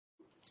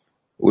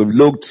We've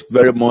looked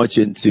very much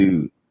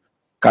into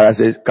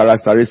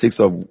characteristics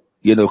of,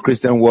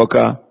 Christian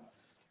worker.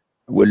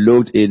 We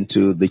looked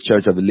into the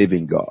Church of the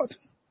Living God.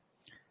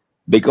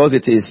 Because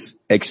it is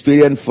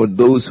expedient for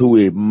those who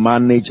will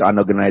manage an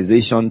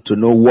organization to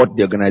know what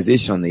the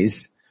organization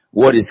is,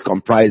 what it's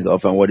comprised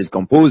of, and what it's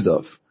composed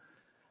of.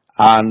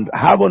 And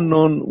having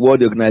known what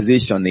the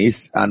organization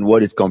is and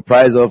what it's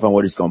comprised of and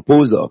what it's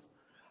composed of,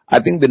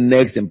 I think the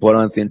next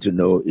important thing to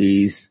know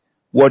is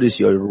what is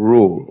your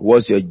role?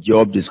 What's your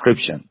job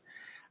description?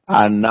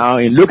 And now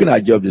in looking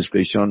at job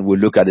description, we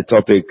look at the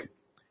topic,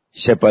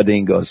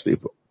 shepherding God's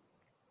people.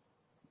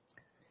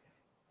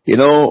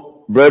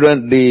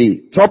 Brethren,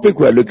 the topic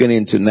we're looking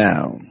into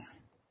now,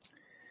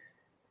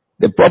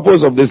 the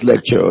purpose of this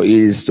lecture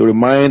is to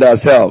remind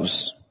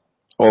ourselves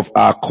of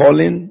our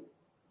calling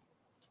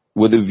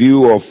with the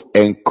view of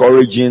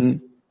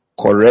encouraging,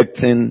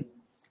 correcting,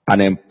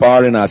 and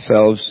empowering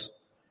ourselves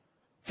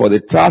for the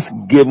task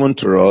given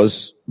to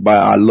us by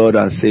our Lord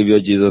and Savior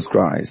Jesus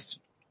Christ,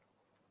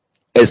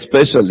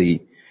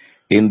 especially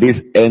in this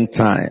end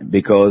time,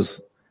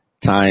 because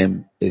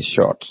time is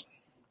short.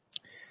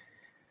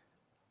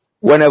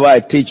 Whenever I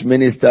teach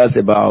ministers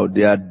about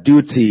their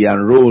duty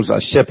and roles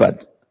as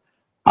shepherd,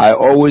 I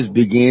always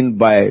begin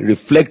by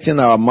reflecting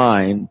our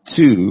mind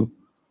to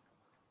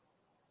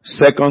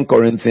 2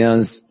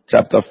 Corinthians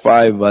chapter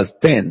 5 verse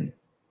 10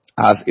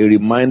 as a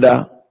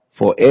reminder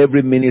for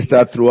every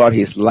minister throughout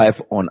his life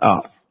on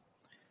earth.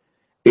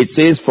 It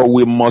says, "For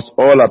we must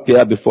all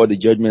appear before the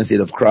judgment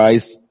seat of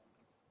Christ,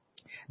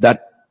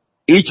 that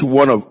each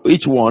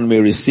one may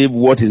receive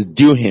what is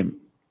due him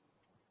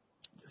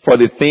for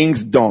the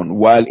things done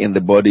while in the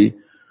body,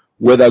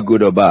 whether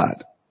good or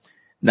bad."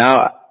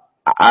 Now,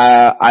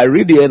 I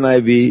read the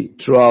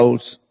NIV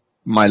throughout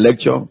my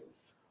lecture,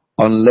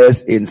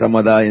 unless in some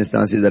other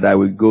instances that I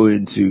will go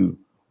into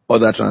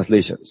other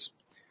translations.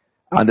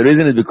 And the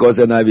reason is because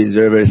NIV is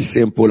very, very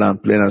simple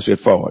and plain and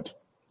straightforward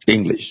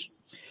English.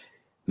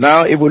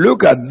 Now, if we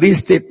look at this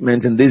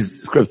statement in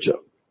this scripture,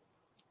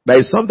 there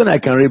is something I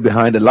can read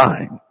behind the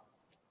line.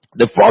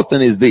 The first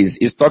thing is this: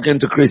 it's talking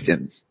to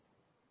Christians.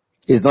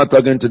 It's not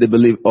talking to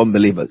the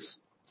unbelievers.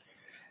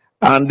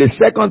 And the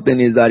second thing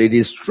is that it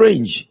is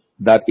strange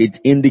that it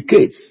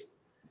indicates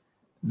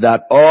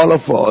that all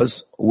of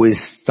us will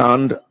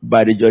stand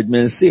by the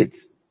judgment seat.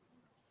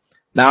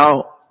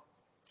 Now,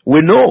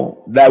 we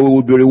know that we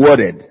will be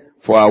rewarded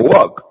for our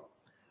work.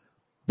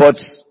 But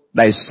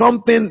there's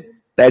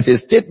a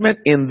statement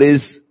in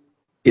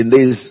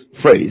this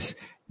phrase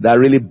that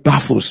really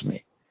baffles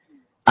me.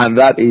 And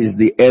that is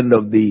the end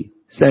of the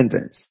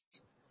sentence.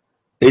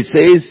 It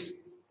says,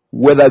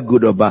 whether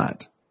good or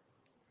bad.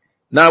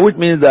 Now, which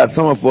means that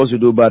some of us will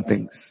do bad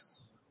things.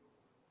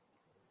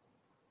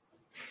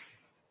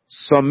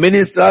 Some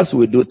ministers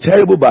will do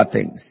terrible bad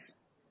things.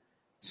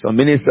 Some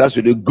ministers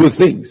will do good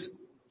things.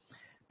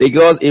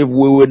 Because if we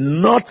will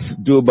not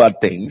do bad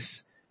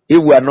things,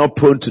 if we are not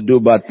prone to do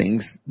bad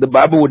things, the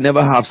Bible would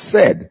never have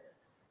said,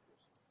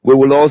 we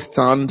will all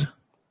stand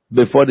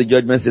before the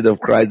judgment seat of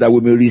Christ, that we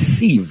may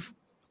receive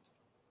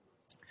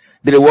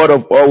the reward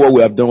of all what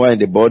we have done while in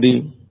the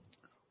body,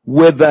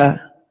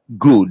 whether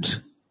good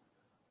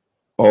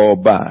or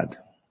bad.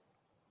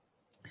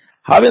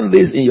 Having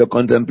this in your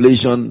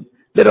contemplation,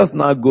 let us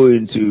now go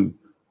into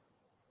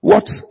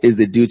what is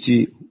the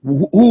duty,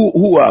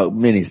 who are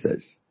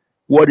ministers,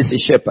 what is a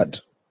shepherd.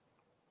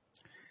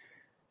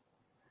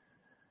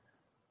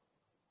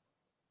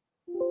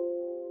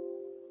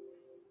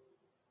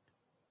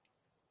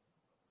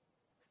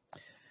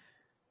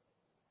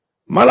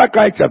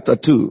 Malachi chapter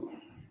 2,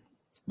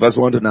 verse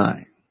 1 to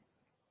 9.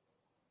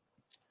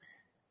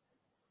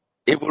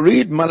 If we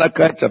read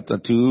Malachi chapter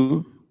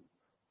 2,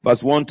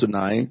 verse 1 to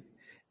 9,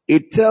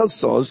 it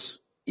tells us,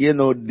 I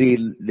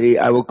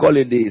will call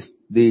it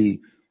the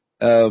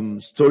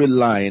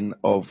storyline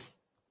of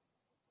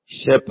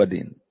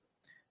shepherding.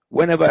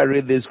 Whenever I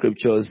read these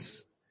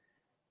scriptures,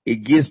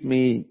 it gives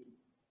me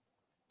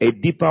a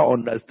deeper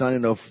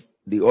understanding of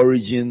the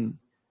origin,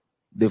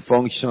 the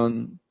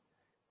function,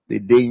 the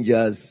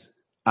dangers,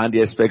 and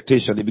the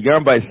expectation. It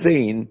began by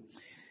saying,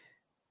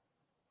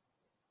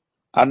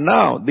 and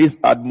now this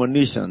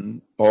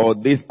admonition or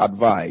this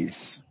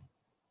advice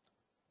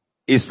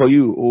is for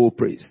you, O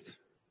priest.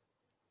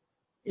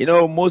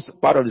 Most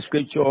part of the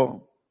scripture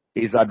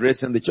is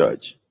addressing the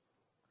church.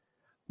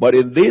 But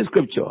in this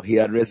scripture, he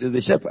addresses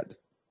the shepherd.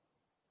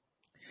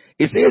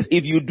 It says,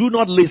 if you do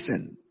not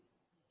listen,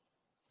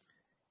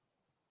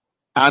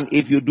 and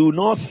if you do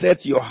not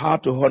set your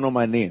heart to honor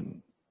my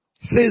name,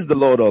 says the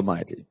Lord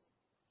Almighty,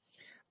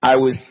 I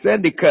will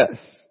send a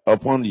curse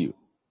upon you,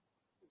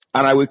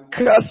 and I will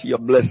curse your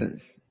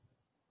blessings.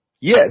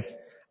 Yes,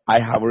 I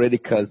have already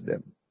cursed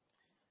them,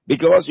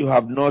 because you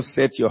have not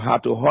set your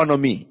heart to honor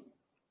me.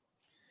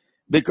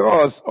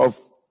 Because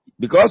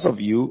of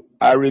you,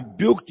 I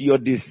rebuked your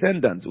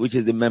descendants, which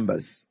is the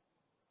members.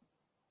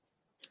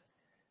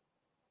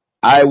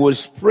 I will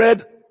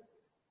spread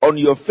on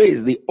your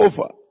face the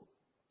offal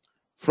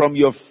from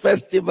your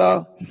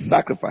festival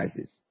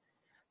sacrifices,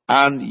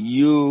 and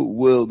you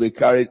will be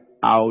carried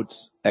out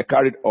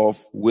carried off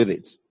with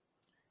it.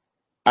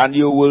 And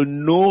you will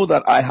know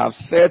that I have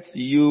sent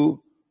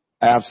you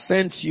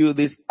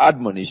this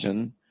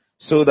admonition,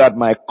 so that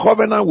my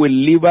covenant with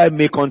Levi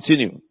may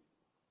continue,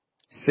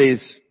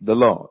 says the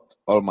Lord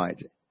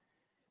Almighty.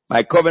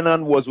 My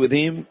covenant was with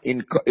him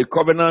in a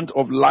covenant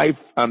of life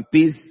and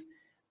peace,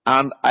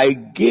 and I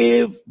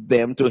gave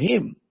them to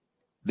him.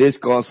 This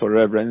calls for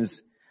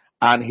reverence,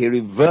 and he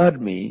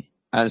revered me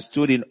and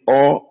stood in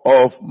awe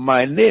of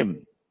my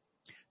name.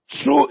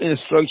 True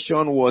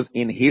instruction was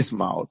in his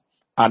mouth,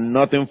 and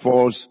nothing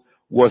false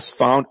was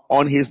found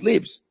on his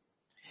lips.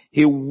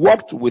 He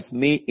walked with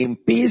me in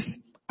peace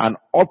and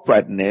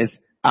uprightness,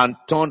 and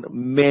turned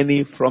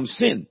many from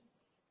sin.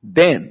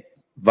 Then,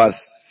 verse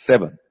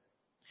 7.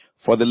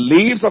 For the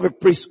lips of a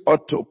priest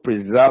ought to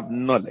preserve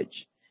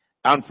knowledge,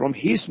 and from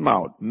his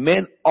mouth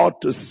men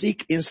ought to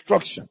seek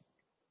instruction,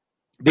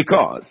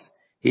 because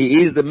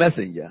he is the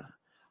messenger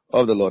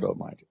of the Lord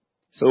Almighty.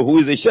 So who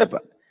is a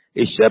shepherd?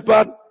 A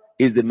shepherd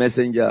is the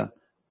messenger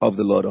of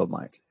the Lord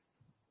Almighty.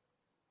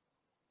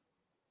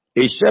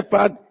 A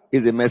shepherd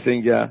is a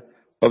messenger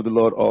of the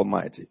Lord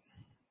Almighty.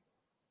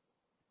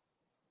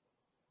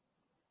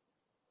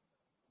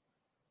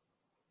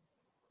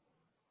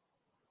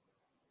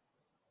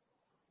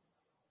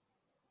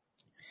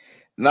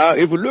 Now,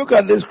 if we look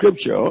at this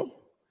scripture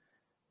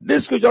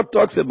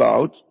talks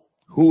about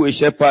who a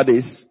shepherd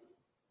is,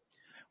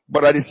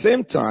 but at the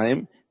same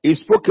time, it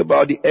spoke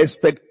about the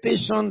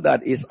expectation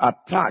that is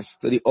attached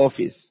to the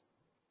office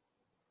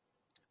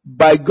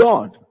by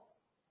God,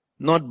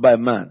 not by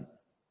man.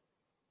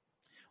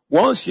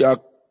 Once you are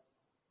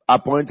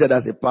appointed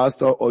as a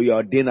pastor or you are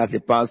ordained as a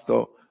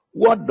pastor,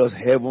 what does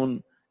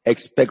heaven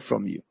expect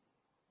from you?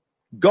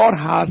 God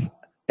has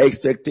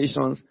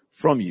expectations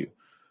from you.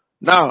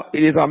 Now,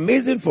 it is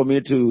amazing for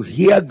me to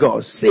hear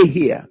God say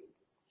here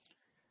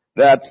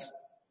that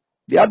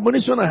the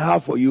admonition I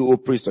have for you, O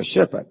priest or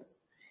shepherd,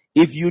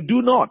 if you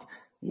do not,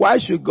 why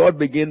should God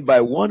begin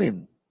by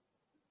warning?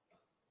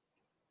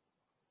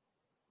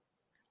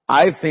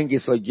 I think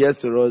it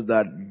suggests to us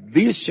that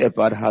this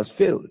shepherd has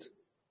failed.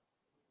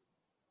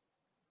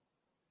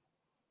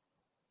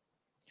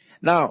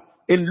 Now,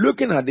 in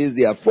looking at this,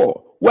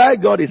 therefore, why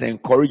God is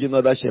encouraging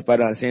other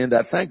shepherds and saying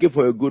that, thank you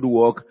for your good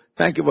work,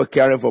 thank you for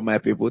caring for my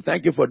people,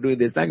 thank you for doing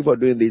this, thank you for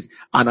doing this,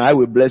 and I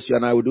will bless you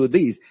and I will do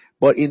this.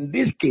 But in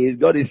this case,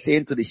 God is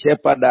saying to the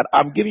shepherd that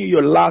I'm giving you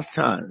your last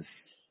chance.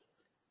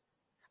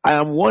 I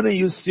am warning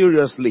you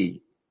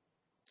seriously.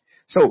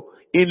 So,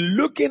 in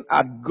looking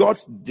at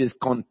God's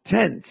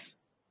discontent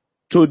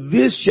to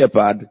this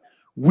shepherd,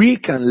 we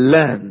can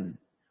learn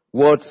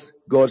what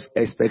God's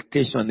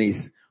expectation is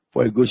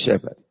for a good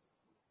shepherd.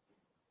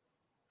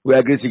 We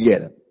agree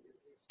together.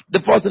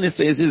 The first thing it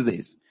says is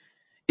this.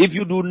 If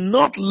you do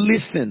not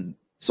listen,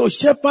 so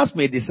shepherds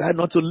may decide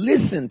not to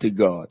listen to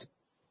God.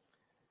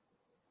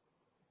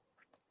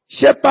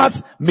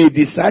 Shepherds may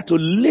decide to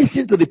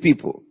listen to the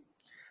people.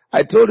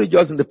 I told you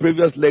just in the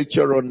previous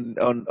lecture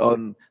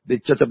on the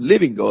Church of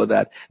Living God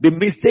that the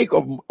mistake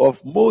of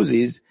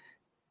Moses,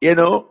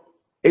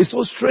 is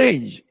so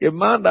strange. A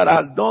man that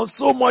has done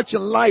so much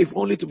in life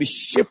only to be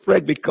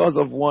shipwrecked because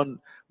of one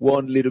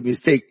little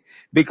mistake.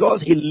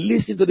 Because he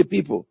listened to the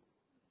people.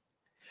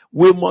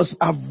 We must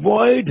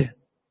avoid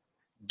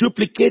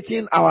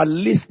duplicating our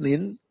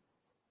listening.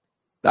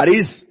 That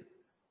is,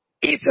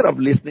 instead of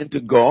listening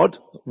to God,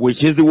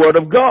 which is the word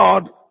of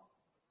God,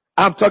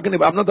 I'm not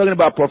talking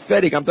about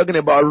prophetic, I'm talking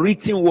about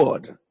written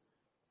word.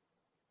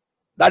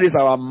 That is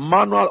our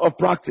manual of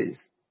practice.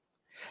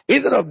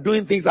 Instead of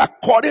doing things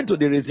according to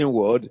the written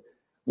word,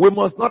 we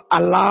must not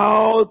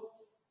allow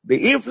the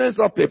influence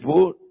of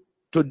people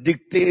to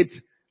dictate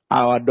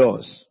our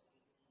doors.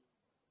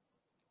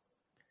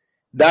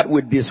 That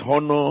would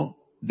dishonor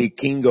the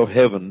King of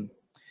Heaven.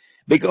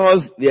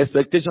 Because the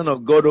expectation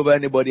of God over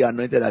anybody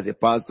anointed as a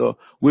pastor,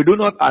 we do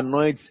not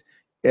anoint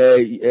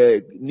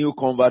new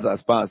converts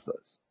as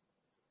pastors.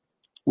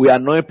 We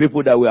anoint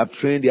people that we have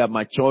trained, they have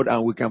matured,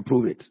 and we can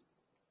prove it.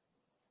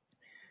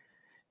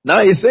 Now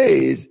it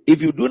says,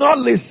 if you do not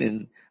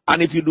listen,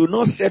 and if you do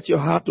not set your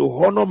heart to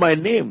honor my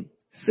name,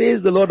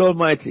 says the Lord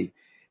Almighty.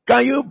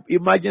 Can you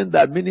imagine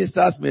that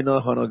ministers may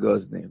not honor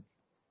God's name?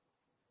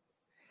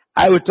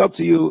 I will talk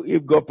to you,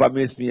 if God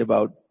permits me,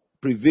 about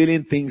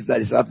prevailing things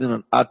that is happening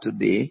on earth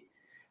today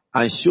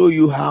and show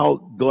you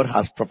how God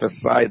has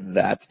prophesied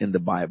that in the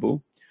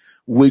Bible,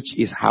 which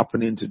is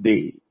happening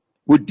today,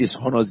 which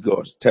dishonors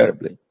God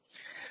terribly.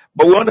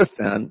 But we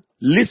understand,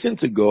 listen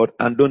to God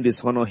and don't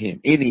dishonor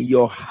Him in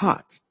your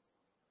heart.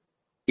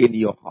 In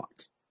your heart.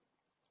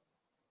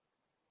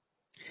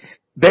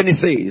 Then He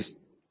says,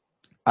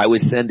 I will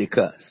send a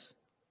curse.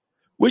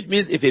 Which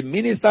means if a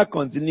minister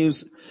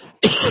continues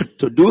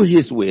to do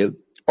his will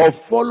or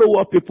follow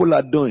what people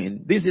are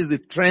doing, this is the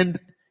trend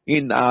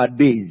in our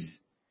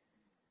days.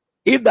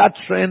 If that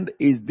trend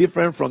is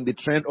different from the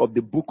trend of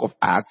the book of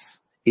Acts,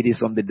 it is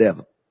from the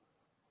devil.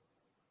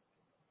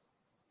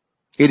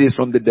 It is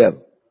from the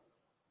devil.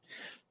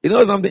 You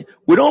know something?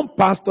 We don't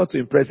pastor to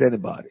impress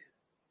anybody.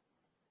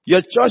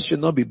 Your church should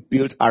not be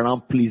built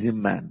around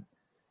pleasing man.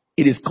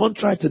 It is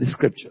contrary to the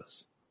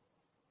scriptures.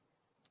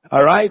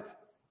 Alright?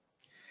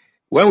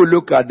 When we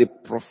look at the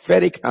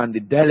prophetic and the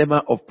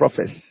dilemma of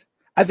prophets,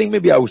 I think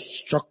maybe I will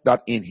chuck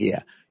that in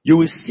here. You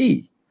will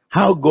see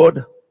how God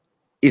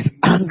is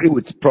angry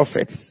with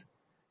prophets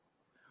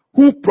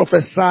who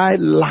prophesy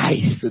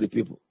lies to the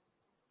people.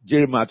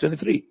 Jeremiah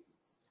 23.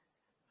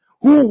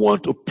 Who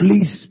want to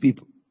please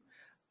people.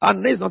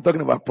 And he's not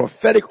talking about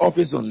prophetic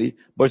office only,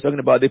 but he's talking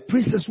about the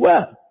priest as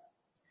well.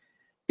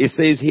 It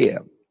says here,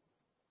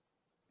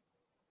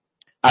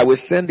 I will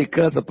send a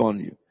curse upon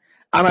you,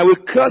 and I will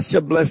curse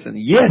your blessing.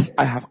 Yes,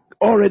 I have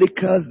already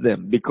cursed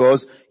them,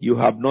 because you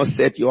have not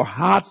set your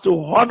heart to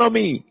honor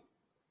me.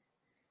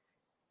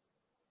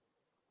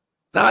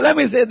 Now let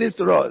me say this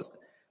to us.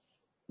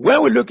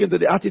 When we look into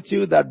the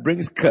attitude that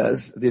brings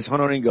curse,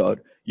 dishonoring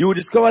God, you will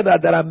discover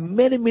that there are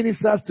many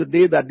ministers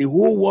today that the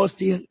whole world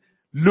still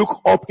look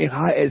up in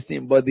high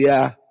esteem, but they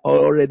are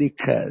already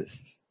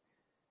cursed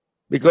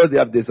because they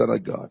have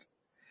dishonored God.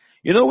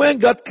 You know, when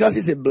God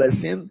curses a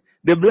blessing,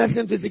 the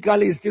blessing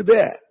physically is still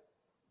there,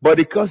 but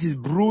the curse is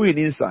brewing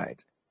inside.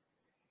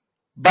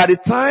 By the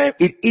time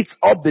it eats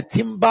up the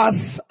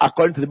timbers,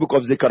 according to the book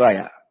of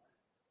Zechariah,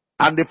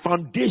 and the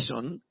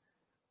foundation,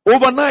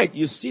 overnight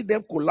you see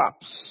them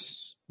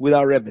collapse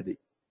without remedy.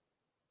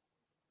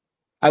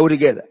 I would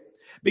get that.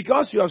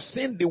 Because you have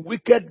seen the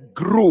wicked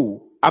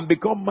grow and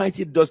become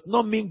mighty does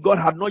not mean God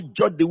had not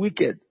judged the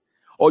wicked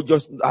or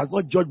just has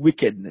not judged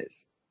wickedness.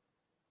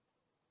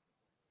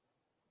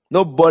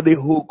 Nobody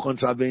who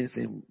contravenes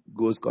him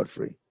goes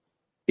scot-free,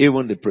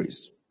 even the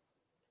priest.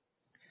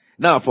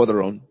 Now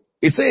further on,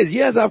 it says,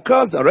 yes, I've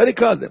cursed them, already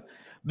cursed them.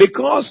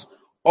 Because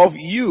of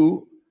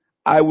you,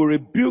 I will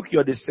rebuke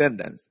your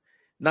descendants.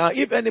 Now,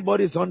 if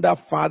anybody is under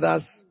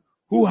fathers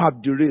who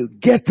have derailed,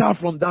 get out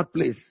from that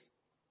place.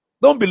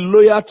 Don't be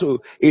loyal to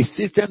a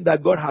system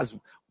that God has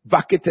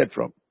vacated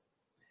from.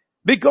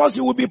 Because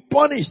you will be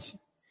punished.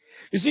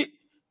 You see,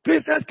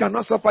 Christians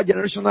cannot suffer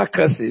generational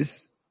curses.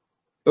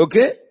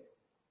 Okay?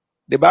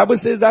 The Bible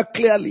says that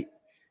clearly.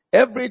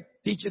 Every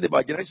teaching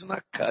about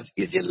generational curse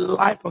is a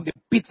lie from the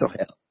pits of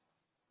hell.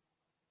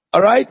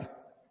 Alright?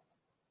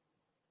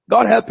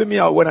 God helping me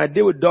out when I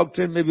deal with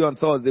doctrine, maybe on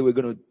Thursday we're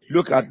going to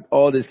look at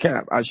all this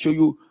camp and show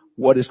you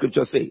what the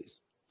scripture says.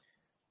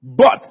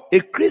 But a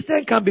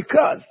Christian can be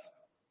cursed.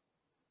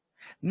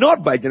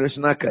 Not by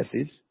generational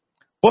curses,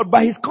 but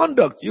by his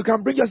conduct. You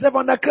can bring yourself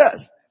under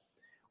curse.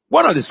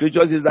 One of the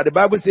scriptures is that the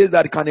Bible says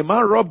that can a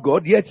man rob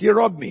God, yet he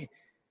robbed me.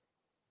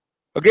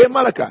 Okay,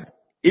 Malachi.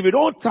 If you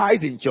don't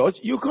tithe in church,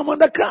 you come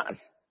under curse.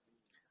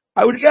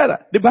 I would gather.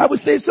 The Bible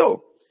says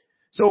so.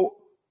 So,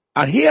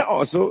 and here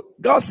also,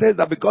 God says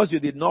that because you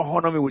did not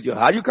honor me with your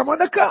heart, you come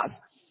under curse.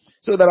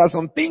 So there are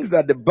some things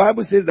that the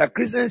Bible says that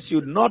Christians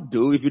should not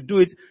do. If you do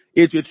it,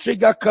 it will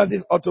trigger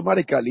curses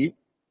automatically.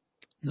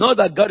 Not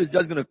that God is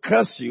just going to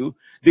curse you.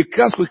 The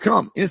curse will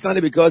come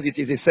instantly because it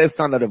is a set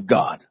standard of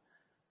God.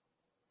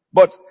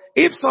 But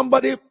if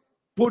somebody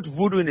put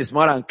voodoo in his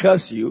mouth and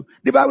curse you,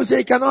 the Bible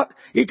says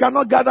he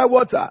cannot gather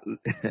water.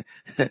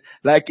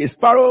 Like a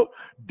sparrow,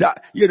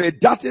 a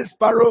dirty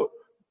sparrow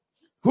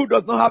who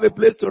does not have a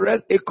place to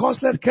rest, a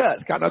causeless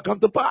curse cannot come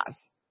to pass.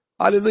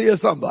 Hallelujah,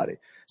 somebody.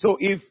 So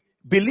if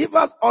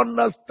believers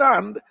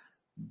understand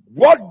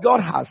what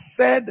God has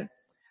said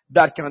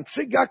that can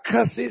trigger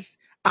curses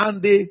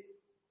and they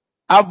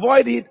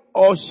avoid it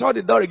or shut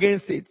the door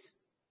against it,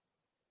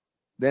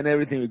 then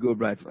everything will go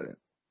right for them.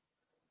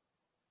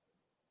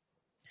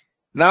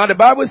 Now the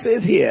Bible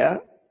says here,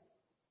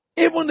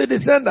 even the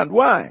descendant.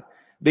 Why?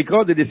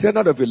 Because the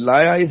descendant of a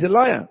liar is a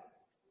liar.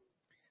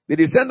 The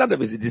descendant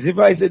of a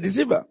deceiver is a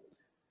deceiver.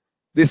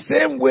 The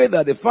same way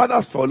that the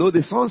fathers follow,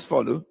 the sons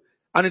follow,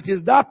 and it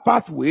is that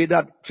pathway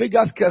that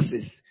triggers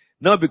curses.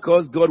 Not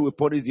because God will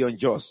punish the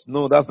unjust.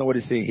 No, that's not what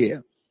he's saying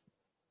here.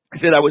 He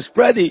said, I will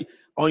spread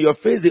on your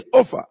face the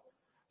offer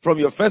from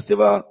your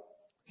festival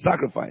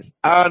sacrifice,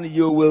 and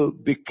you will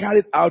be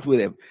carried out with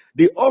them.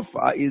 The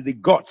offer is the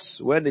guts.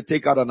 When they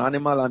take out an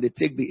animal and they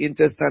take the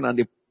intestine and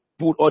they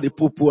put all the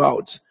poo-poo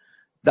out,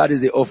 that is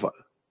the offer.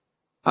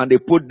 And they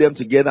put them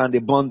together and they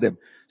burn them.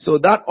 So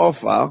that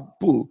offer,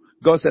 poo,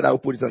 God said, I will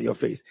put it on your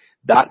face.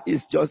 That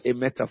is just a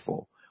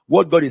metaphor.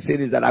 What God is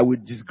saying is that I will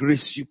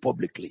disgrace you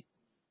publicly.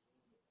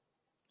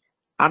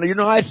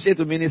 And I say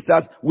to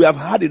ministers, we have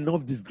had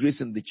enough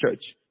disgrace in the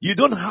church. You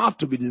don't have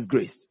to be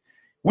disgraced.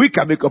 We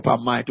can make up our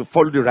mind to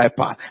follow the right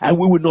path and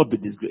we will not be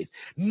disgraced.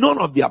 None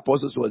of the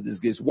apostles was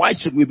disgraced. Why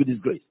should we be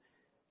disgraced?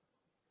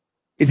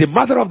 It's a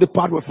matter of the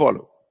path we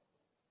follow.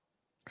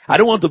 I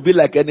don't want to be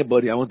like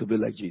anybody. I want to be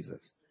like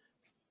Jesus.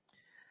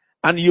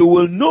 And you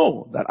will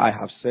know that I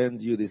have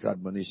sent you this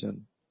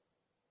admonition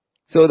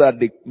so that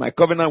my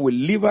covenant with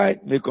Levi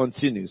may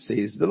continue,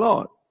 says the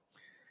Lord.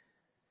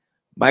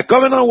 My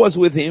covenant was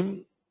with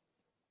him,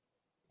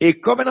 a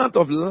covenant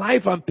of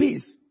life and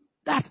peace.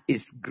 That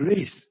is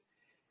grace.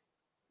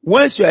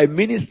 Once you are a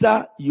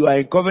minister, you are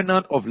in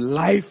covenant of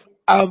life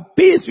and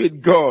peace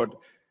with God.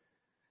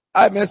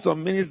 I met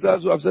some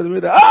ministers who have said to me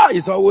that,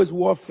 it's always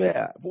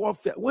warfare.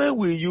 Warfare. When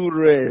will you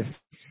rest?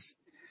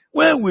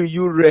 When will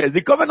you rest?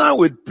 The covenant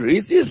with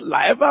priests is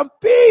life and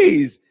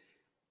peace.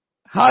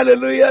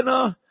 Hallelujah.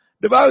 No?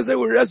 The Bible says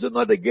we wrestle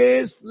not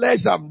against flesh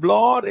and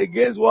blood,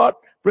 against what?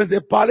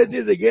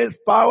 Principalities, against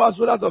powers,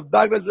 rulers of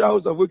darkness,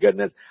 rulers of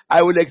wickedness.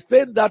 I will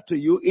explain that to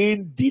you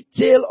in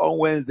detail on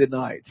Wednesday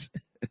night.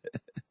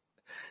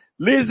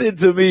 Listen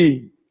to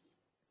me.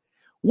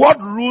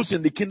 What rules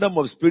in the kingdom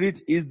of spirit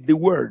is the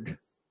word,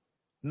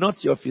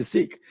 not your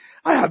physique.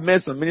 I have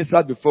met some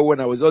ministers before when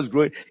I was just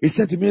growing. He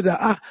said to me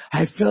that,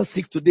 I felt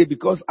sick today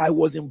because I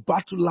was in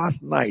battle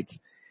last night.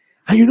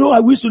 And you know, I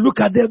used to look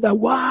at them that,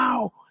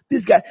 wow,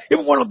 this guy.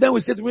 Even one of them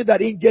would say to me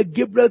that Angel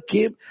Gabriel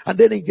came and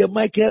then Angel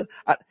Michael.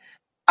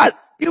 And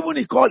even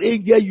he called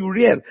Angel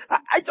Uriel.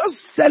 I just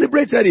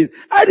celebrated it.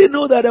 I didn't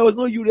know that there was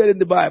no Uriel in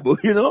the Bible,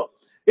 you know.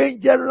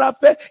 Angel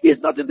Raphael, he's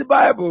not in the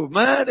Bible,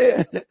 man.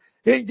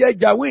 Angel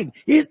Jawin,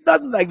 he's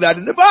nothing like that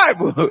in the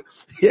Bible.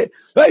 Yeah.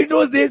 But in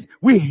those days,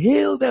 we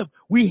hail them,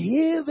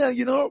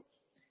 you know.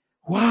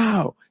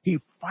 Wow, he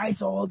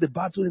fights all the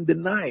battle in the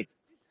night.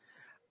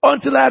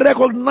 Until I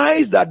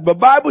recognize that the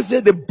Bible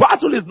says the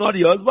battle is not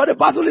yours, but the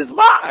battle is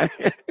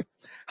mine.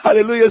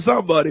 Hallelujah,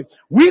 somebody.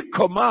 We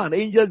command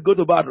angels go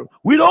to battle.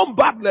 We don't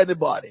battle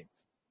anybody.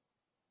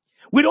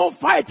 We don't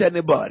fight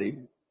anybody.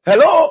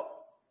 Hello?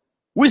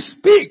 We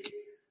speak.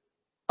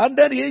 And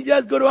then the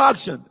angels go to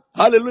action.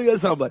 Hallelujah,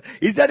 somebody.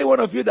 Is there any one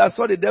of you that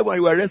saw the devil and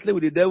you were wrestling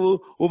with the devil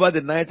over the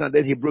night and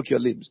then he broke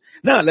your limbs?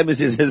 Now, let me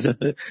say this.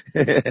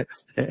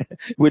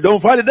 We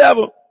don't fight the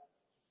devil,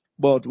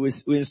 but we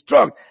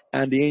instruct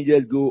and the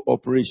angels go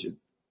operation.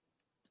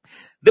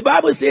 The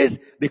Bible says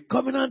the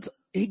covenant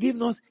he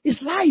given us is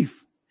life.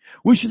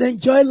 We should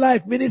enjoy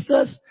life,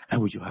 ministers,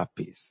 and we should have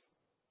peace.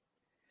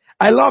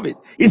 I love it.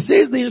 It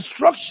says the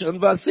instruction,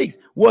 verse 6,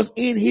 was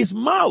in his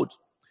mouth.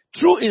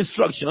 True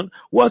instruction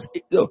was,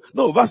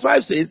 verse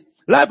 5 says,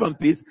 life and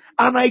peace,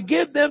 and I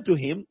gave them to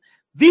him.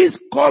 This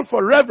called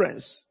for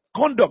reverence,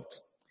 conduct,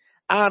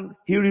 and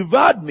he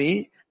revered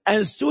me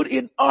and stood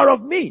in awe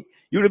of me.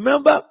 You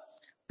remember,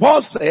 Paul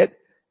said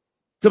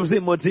to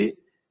Timothy,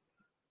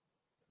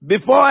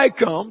 before I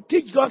come,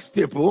 teach God's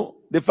people,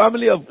 the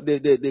family of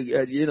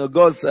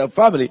God's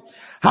family,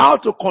 how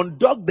to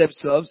conduct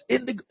themselves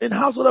in the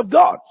household of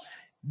God.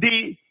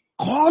 The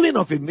calling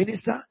of a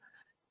minister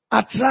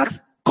attracts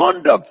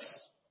conduct.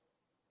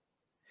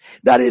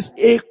 That is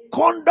a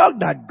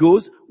conduct that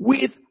goes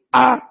with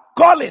our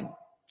calling.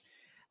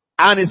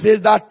 And it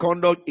says that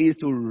conduct is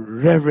to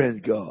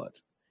reverence God.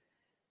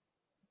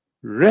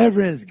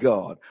 Reverence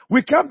God.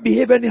 We can't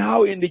behave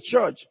anyhow in the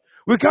church.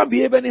 We can't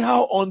behave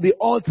anyhow on the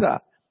altar.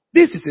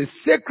 This is a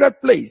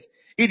sacred place.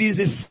 It is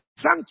the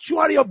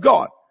sanctuary of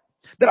God.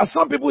 There are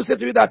some people who say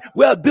to you that,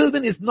 well,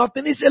 building is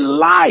nothing. It's a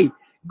lie.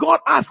 God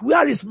asked,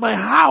 where is my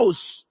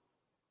house?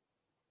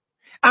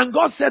 And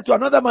God said to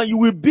another man, you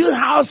will build a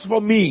house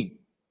for me.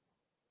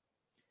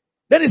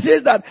 Then he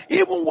says that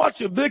even what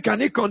you build,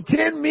 can it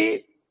contain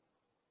me?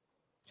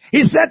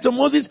 He said to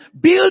Moses,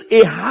 build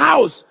a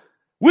house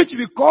which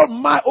we call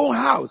my own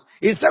house.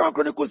 In 2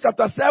 Chronicles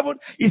chapter 7,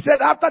 he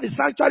said after the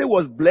sanctuary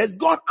was blessed,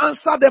 God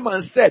answered them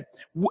and said,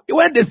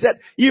 when they said,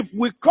 if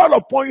we call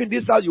upon you in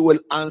this house, you will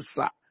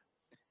answer.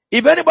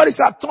 If anybody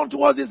shall turn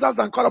towards this house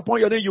and call upon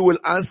your name, you will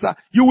answer.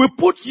 You will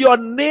put your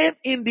name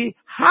in the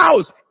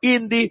house,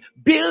 in the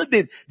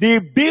building.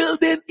 The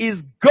building is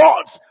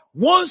God's.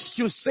 Once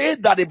you say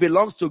that it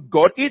belongs to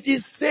God, it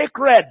is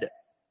sacred.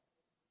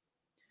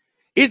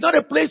 It's not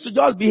a place to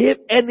just behave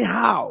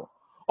anyhow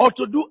or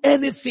to do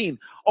anything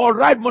or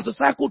ride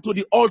motorcycle to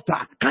the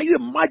altar. Can you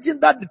imagine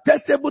that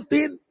detestable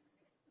thing?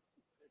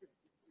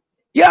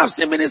 Yeah, I've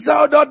seen ministers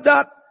who did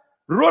that.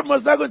 Rode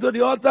motorcycle to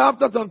the altar,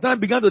 after some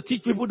time began to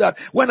teach people that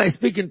when I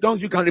speak in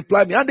tongues, you can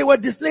reply me. And they were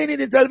displaying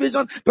it in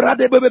television.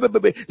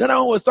 Then I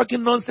was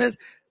talking nonsense.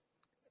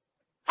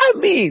 I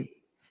mean,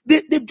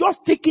 they've just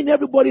taken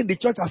everybody in the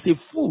church as a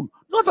fool.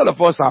 Not all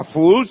of us are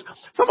fools.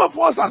 Some of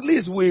us, at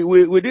least,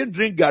 we didn't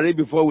drink Gary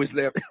before we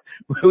slept.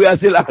 We are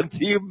still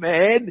active,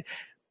 man.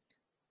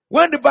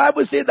 When the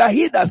Bible says that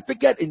he that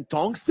speaketh in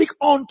tongues speak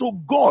unto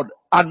God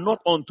and not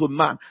unto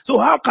man. So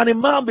how can a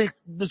man be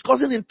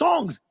discussing in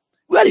tongues?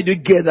 Where did you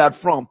get that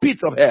from?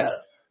 Pits of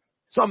hell.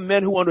 Some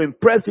men who want to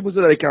impress people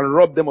so that they can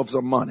rob them of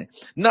some money.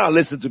 Now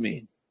listen to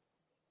me.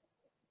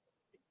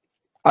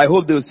 I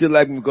hope they will still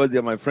like me because they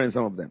are my friends,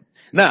 some of them.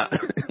 Now,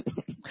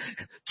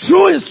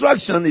 true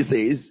instruction, he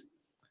says,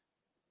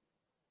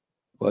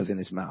 was in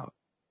his mouth.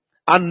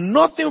 And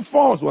nothing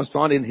false was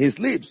found in his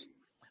lips.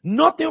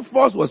 Nothing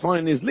false was found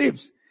in his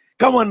lips.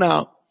 Come on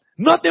now.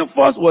 Nothing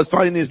false was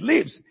found in his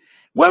lips.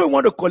 When we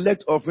want to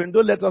collect offering,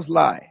 don't let us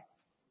lie.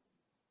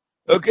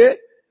 Okay?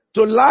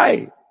 To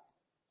lie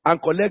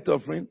and collect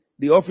offering,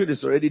 the offering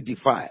is already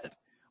defiled.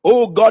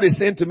 Oh, God is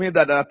saying to me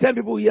that there are 10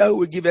 people here who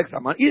will give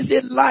extra man. It's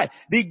a lie.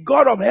 The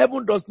God of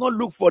heaven does not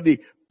look for the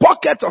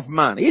pocket of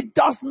man. He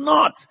does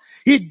not.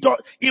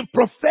 In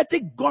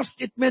prophetic, God's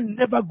statement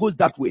never goes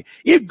that way.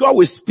 If God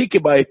will speak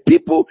about a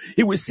people,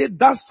 he will say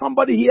that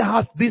somebody here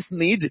has this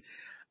need.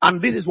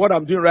 and this is what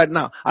I'm doing right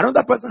now.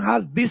 Another person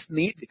has this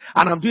need,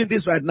 and I'm doing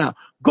this right now.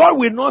 God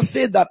will not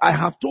say that I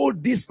have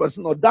told this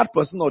person or that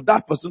person or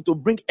that person to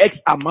bring X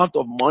amount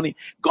of money.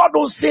 God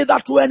don't say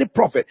that to any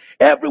prophet.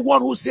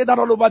 Everyone who say that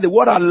all over the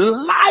world are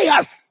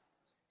liars.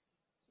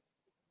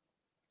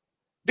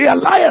 They are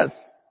liars.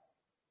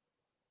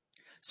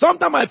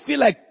 Sometimes I feel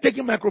like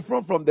taking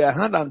microphone from their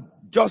hand and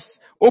just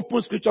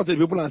open scripture to the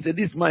people and say,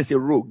 this man is a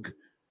rogue.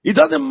 It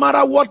doesn't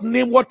matter what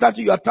name, what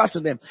title you attach to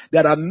them.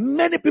 There are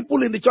many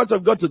people in the church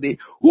of God today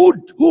who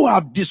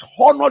have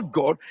dishonored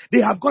God.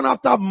 They have gone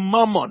after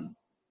mammon.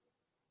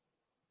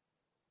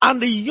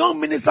 And the young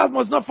ministers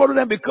must not follow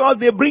them because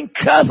they bring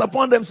curse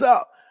upon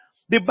themselves.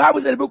 The Bible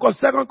says in the book of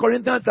 2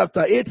 Corinthians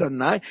chapter 8 and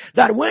 9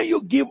 that when you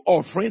give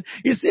offering,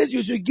 it says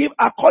you should give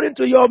according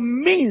to your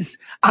means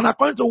and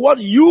according to what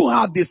you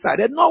have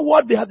decided, not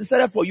what they have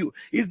decided for you.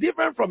 It's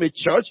different from a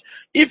church.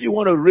 If you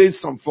want to raise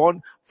some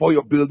fund for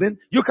your building,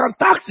 you can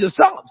tax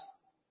yourselves.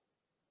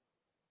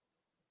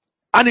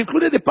 And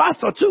including the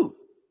pastor too.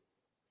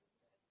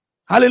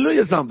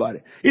 Hallelujah, somebody.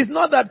 It's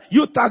not that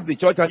you tax the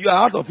church and you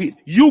are out of it.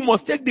 You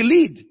must take the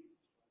lead.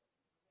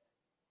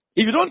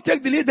 If you don't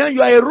take the lead, then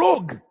you are a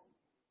rogue.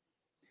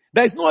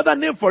 There is no other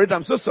name for it.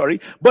 I'm so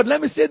sorry. But let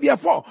me say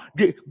therefore,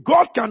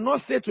 God cannot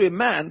say to a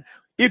man,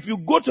 if you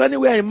go to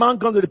anywhere, a man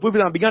comes to the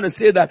pulpit and began to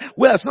say that,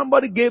 well,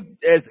 somebody gave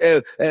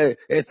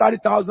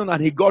 30,000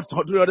 and he got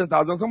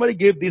 300,000. Somebody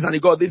gave this and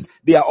he got this.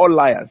 They are all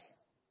liars.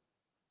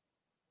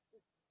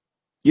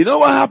 You know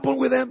what happened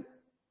with them?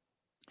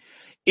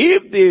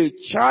 If they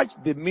charge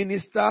the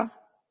minister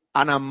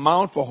an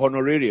amount for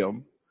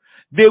honorarium,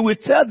 they will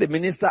tell the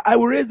minister, I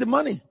will raise the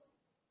money.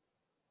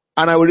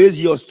 And I will raise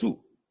yours too.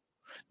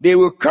 They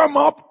will come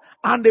up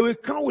and they will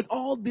come with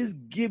all these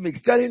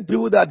gimmicks, telling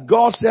people that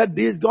God said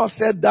this, God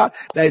said that.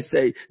 There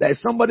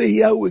is somebody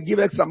here who will give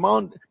X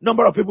amount,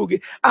 number of people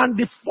give. And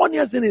the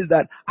funniest thing is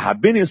that I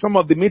have been in some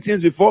of the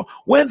meetings before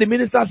when the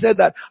minister said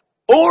that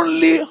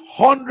only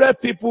 100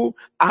 people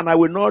and I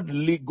will not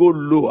go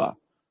lower.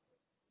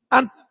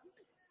 And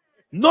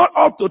not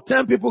up to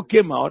 10 people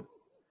came out.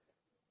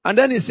 And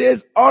then he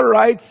says, all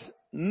right,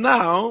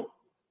 now,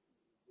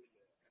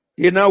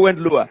 he now went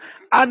lower.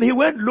 And he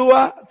went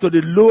lower to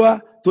the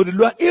lower,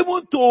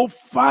 even to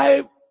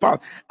 5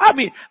 pounds. I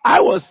mean,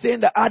 I was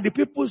saying that, are the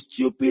people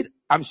stupid?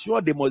 I'm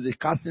sure they must be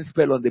casting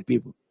spell on the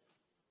people.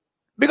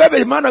 Because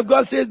the man of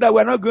God says that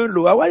we're not going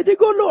lower. Why did they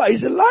go lower?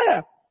 He's a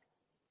liar.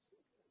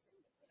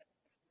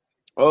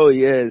 Oh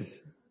yes.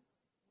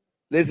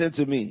 Listen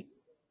to me.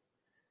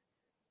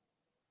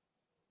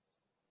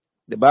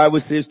 The Bible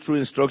says true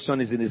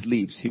instruction is in his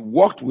lips. He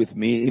walked with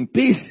me in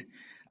peace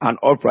and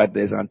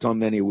uprightness and turned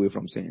many away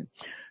from sin.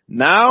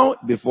 Now,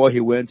 before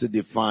he went to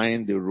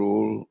define the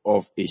role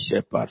of a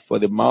shepherd, for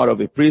the mouth of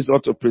a priest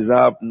ought to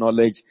preserve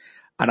knowledge,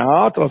 and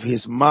out of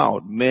his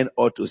mouth men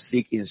ought to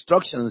seek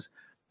instructions,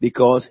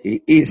 because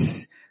he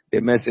is the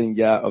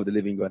messenger of the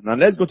living God. Now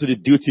let's go to the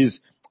duties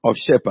of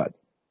shepherd.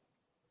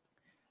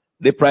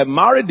 The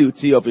primary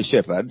duty of a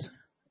shepherd,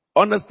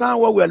 understand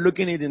what we are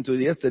looking into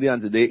yesterday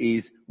and today,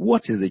 is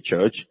what is the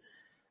church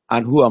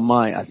and who am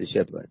I as a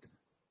shepherd?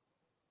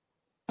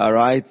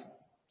 Alright?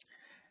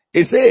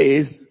 It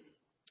says,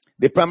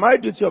 the primary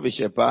duty of a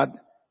shepherd,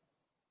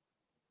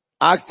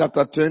 Acts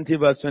chapter 20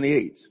 verse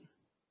 28.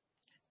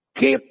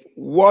 Keep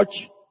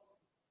watch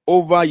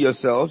over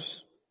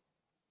yourselves.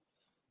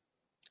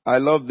 I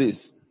love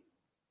this.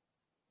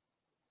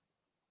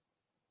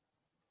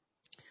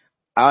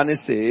 And it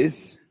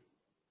says,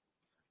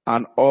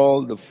 and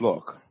all the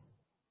flock.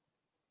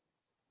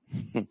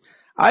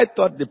 I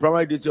thought the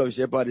primary duty of a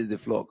shepherd is the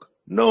flock.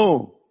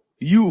 No,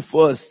 you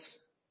first.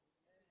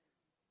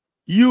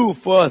 You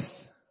first.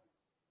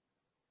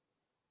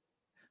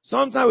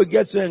 Sometimes we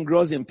get so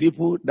engrossed in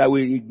people that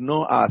we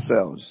ignore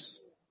ourselves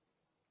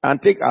and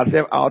take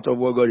ourselves out of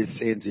what God is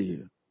saying to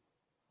you.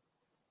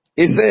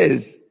 It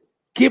says,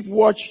 keep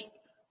watch,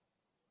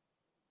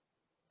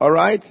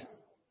 alright,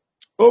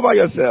 over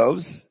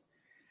yourselves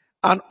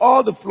and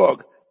all the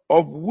flock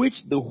of which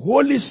the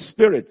Holy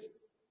Spirit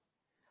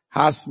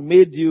has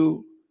made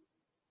you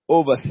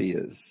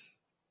overseers.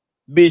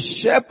 Be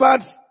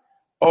shepherds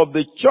of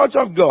the church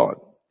of God,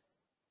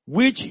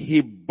 which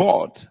he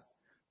bought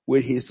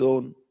with his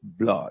own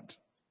blood.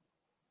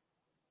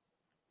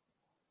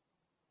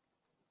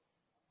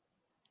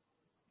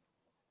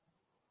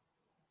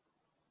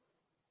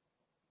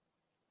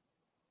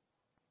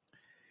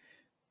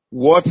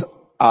 What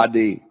are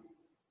the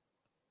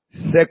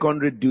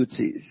secondary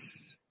duties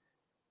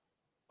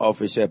of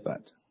a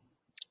shepherd?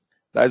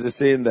 That is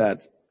saying that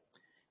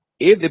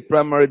if the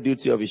primary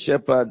duty of a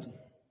shepherd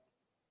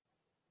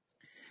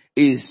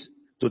is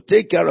to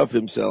take care of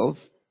himself,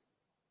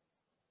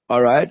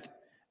 alright,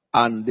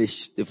 and the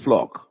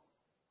flock.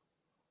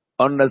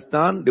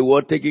 Understand the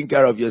word taking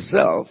care of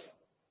yourself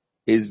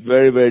is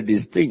very, very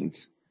distinct.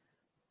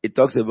 It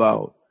talks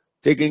about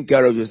taking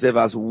care of yourself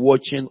as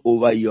watching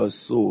over your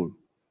soul.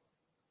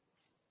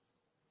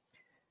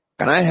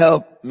 Can I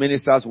help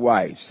ministers'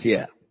 wives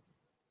here?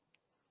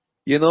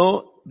 You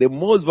know, the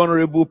most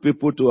vulnerable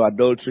people to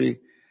adultery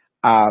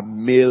are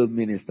male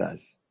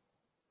ministers.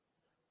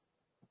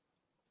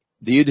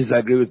 Do you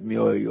disagree with me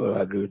or you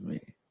agree with me?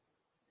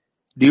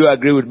 Do you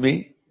agree with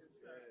me?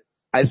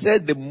 I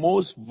said the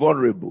most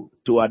vulnerable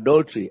to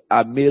adultery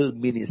are male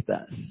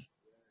ministers.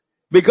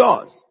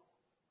 Because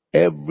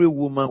every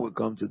woman will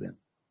come to them.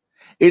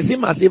 It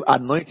seems as if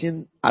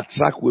anointing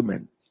attract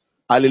women.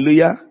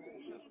 Hallelujah.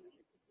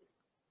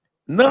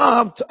 No,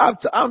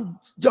 I'm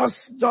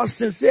just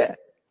sincere.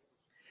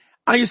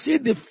 And you see,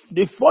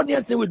 the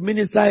funniest thing with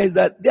ministers is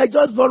that they're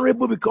just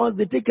vulnerable because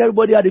they take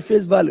everybody at the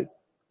face value.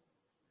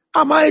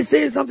 Am I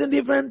saying something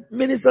different,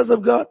 ministers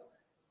of God?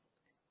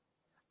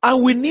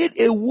 And we need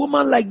a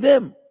woman like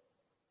them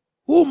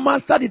who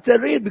mastered the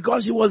terrain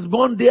because she was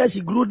born there,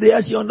 she grew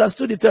there, she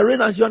understood the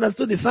terrain and she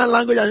understood the sign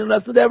language and she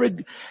understood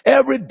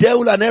every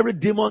devil and every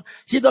demon.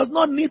 She does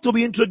not need to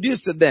be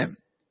introduced to them.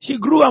 She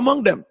grew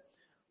among them.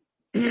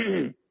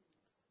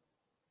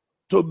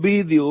 To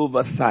be the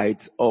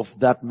oversight of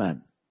that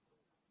man.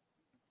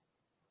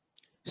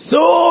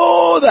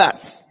 So that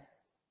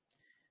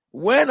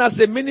when as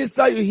a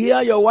minister you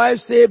hear your wife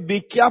say,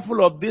 be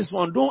careful of this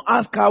one, don't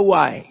ask her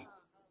why.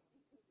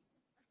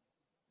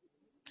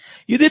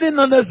 You didn't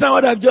understand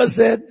what I've just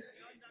said?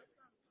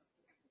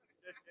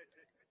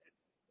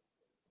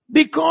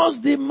 Because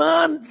the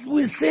man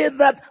will say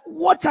that,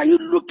 what are you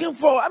looking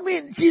for? I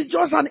mean, she's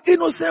just an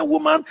innocent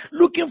woman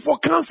looking for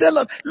counsel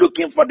and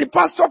looking for the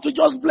pastor to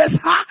just bless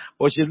her.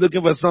 Or she's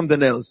looking for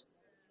something else.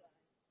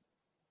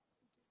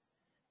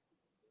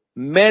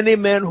 Many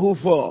men who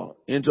fall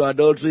into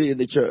adultery in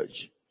the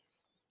church,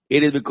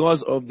 it is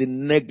because of the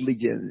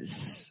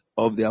negligence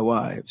of their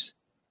wives.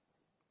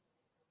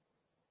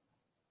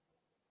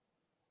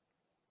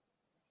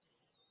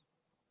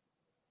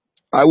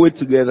 Are we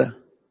together?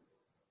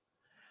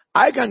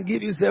 I can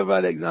give you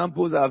several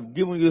examples. I've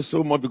given you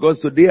so much because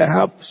today I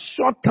have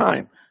short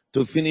time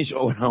to finish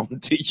all I want to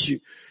teach you.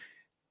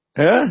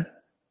 I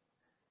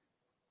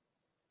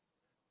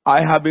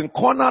have been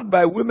cornered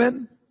by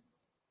women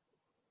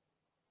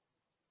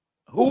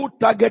who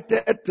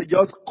targeted to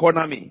just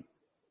corner me.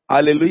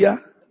 Hallelujah.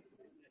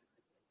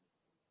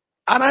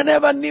 And I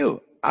never knew.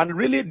 And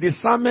really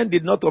discernment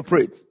did not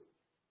operate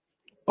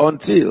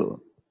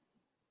until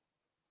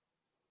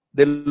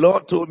the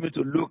Lord told me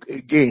to look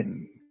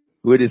again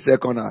with the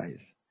second eyes.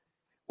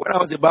 When I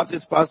was a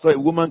Baptist pastor, a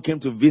woman came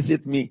to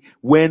visit me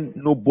when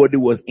nobody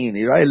was in.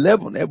 Around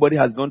 11, everybody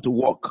has gone to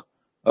work.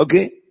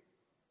 Okay?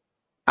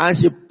 And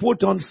she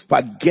put on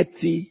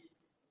spaghetti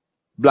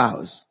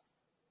blouse,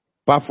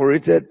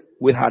 perforated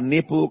with her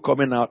nipple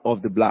coming out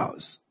of the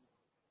blouse.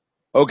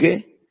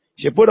 Okay?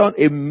 She put on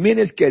a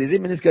miniskirt. Is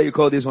it miniskirt you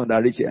call this one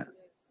that reach here?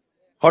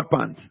 Hot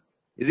pants.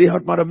 Is it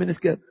hot pants or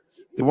miniskirt?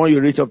 The one you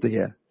reach up to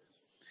here.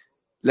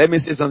 Let me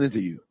say something to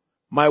you.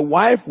 My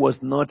wife was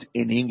not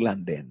in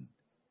England then.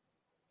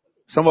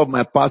 Some of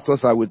my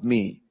pastors are with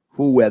me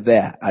who were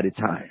there at the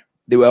time.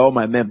 They were all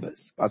my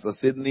members. Pastor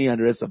Sidney and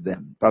the rest of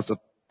them. Pastor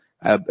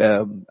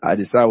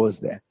Adisa was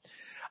there.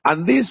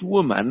 And this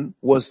woman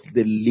was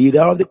the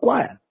leader of the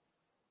choir.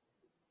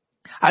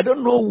 I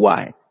don't know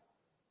why.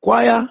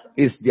 Choir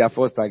is their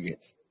first target.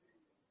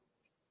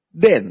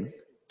 Then,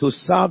 to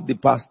serve the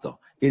pastor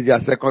is their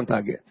second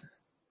target.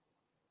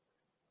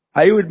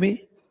 Are you with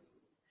me?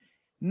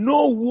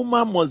 No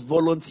woman must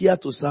volunteer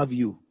to serve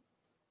you.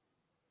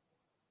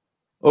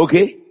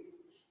 Okay?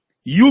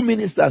 You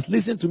ministers,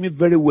 listen to me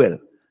very well.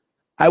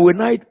 I will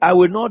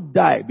not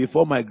die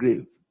before my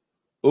grave.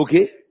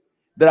 Okay?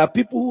 There are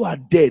people who are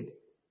dead.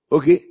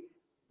 Okay?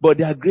 But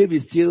their grave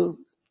is still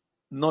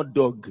not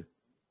dug.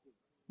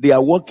 They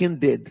are walking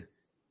dead.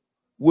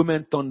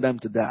 Women turn them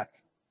to that.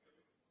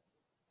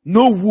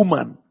 No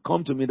woman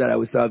come to me that I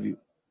will serve you.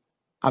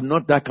 I'm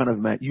not that kind of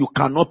man. You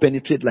cannot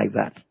penetrate like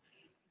that.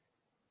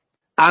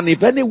 And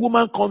if any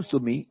woman comes to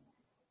me,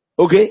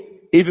 okay,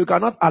 if you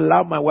cannot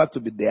allow my wife to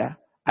be there,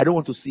 I don't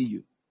want to see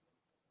you.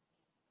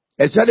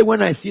 Especially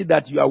when I see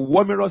that you are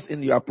warmerous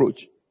in your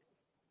approach.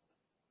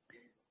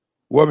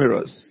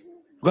 Warmerous.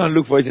 Go and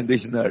look for it in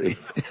dictionary.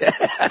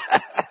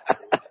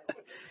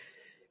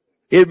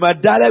 In my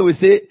dialect we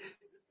say,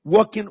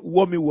 walking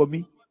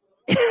wommy.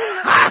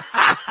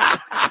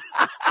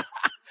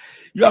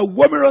 You are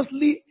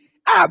warmerously,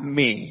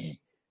 amen.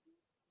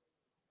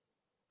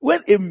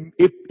 When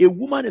a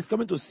woman is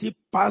coming to see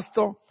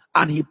pastor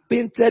and he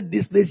painted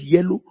this place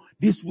yellow,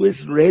 this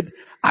waist red,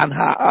 and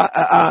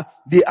her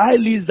the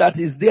eyelids that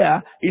is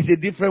there is a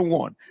different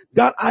one.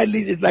 That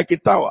eyelid is like a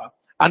tower,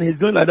 and he's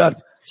going like that,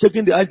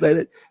 shaking the eyes like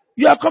that.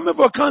 You are coming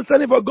for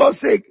counseling, for God's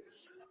sake.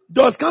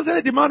 Does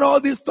counseling demand all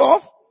this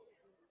stuff?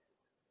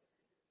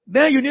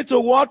 Then you need to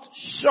what?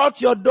 Shut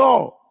your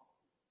door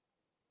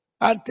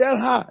and tell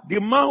her the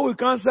man who will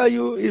counsel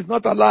you is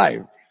not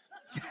alive.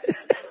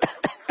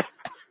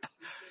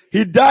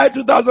 He died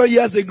 2,000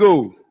 years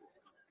ago.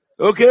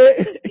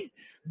 Okay?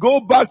 Go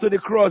back to the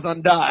cross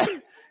and die.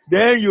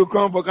 Then you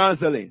come for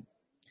counseling.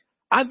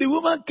 And the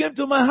woman came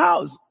to my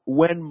house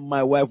when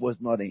my wife was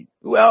not in.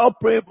 We were all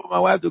praying for my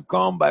wife to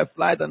come by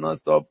flight and not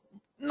stop.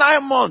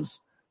 9 months.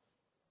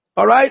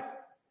 Alright?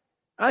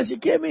 And she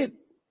came in.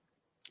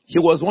 She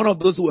was one of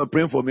those who were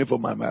praying for me for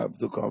my wife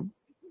to come.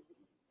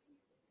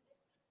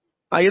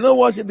 And you know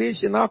what she did?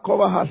 She now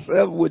covered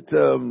herself with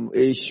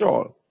a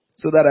shawl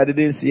so that I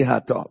didn't see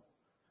her top.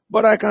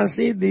 But I can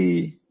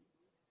see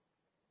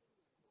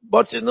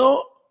but you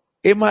know,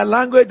 in my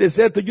language they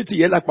said to you to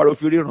yell like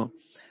parofurino.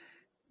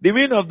 The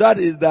meaning of that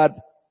is that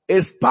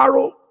a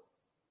sparrow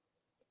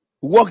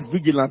walks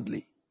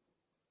vigilantly.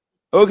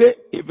 Okay?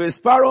 If a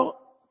sparrow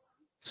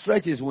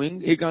stretches his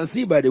wing, he can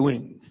see by the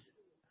wing.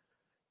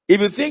 If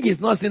you think he's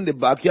not seeing the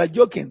back, you are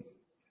joking.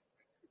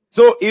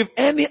 So if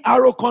any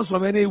arrow comes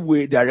from any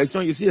way,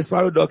 direction, you see a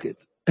sparrow duck it.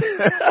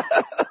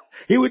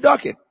 He will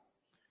duck it.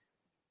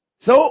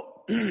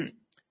 So,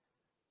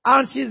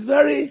 and she's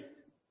very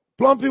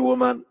plumpy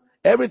woman,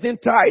 everything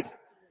tight.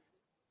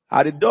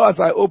 At the door, as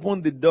I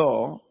opened the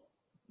door,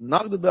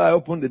 knocked the door, I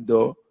opened the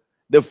door.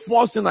 The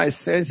first thing I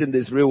sensed in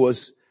this room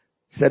was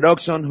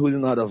seduction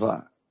oozing out of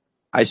her.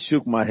 I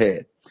shook my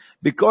head.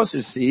 Because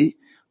you see,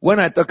 when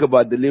I talk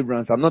about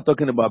deliverance, I'm not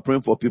talking about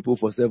praying for people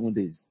for 7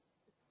 days.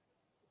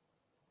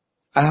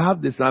 I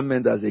have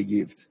discernment as a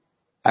gift.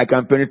 I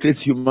can penetrate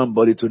human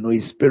body to know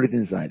his spirit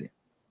inside it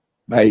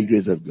by the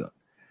grace of God.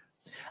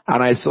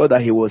 And I saw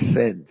that he was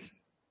sent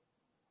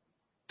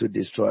to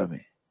destroy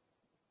me.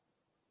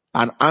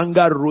 And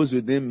anger rose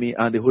within me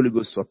and the Holy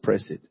Ghost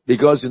suppressed it.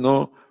 Because, you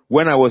know,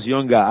 when I was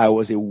younger, I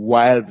was a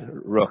wild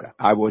rocker.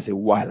 I was a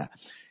wilder.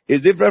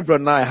 It's different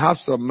from now. I have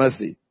some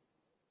mercy.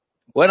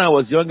 When I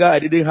was younger, I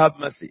didn't have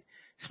mercy.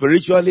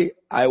 Spiritually,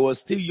 I was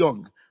still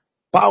young.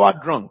 Power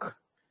drunk.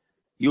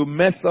 You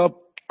mess up,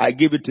 I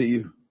give it to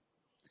you.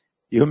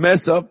 You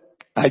mess up,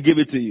 I give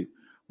it to you.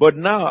 But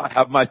now I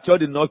have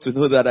matured enough to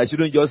know that I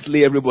shouldn't just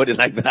slay everybody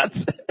like that.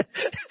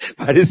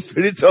 By the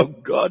Spirit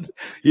of God,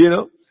 you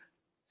know.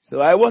 So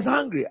I was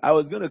angry. I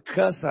was going to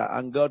curse her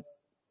and God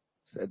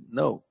said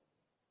no.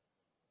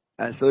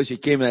 And so she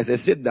came and I said,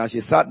 sit down.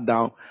 She sat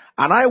down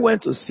and I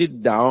went to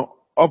sit down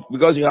up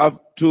because you have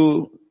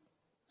two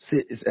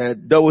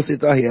double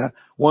sitter here,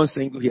 one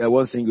single here,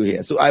 one single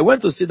here. So I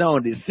went to sit down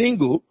on the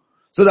single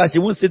so that she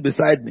won't sit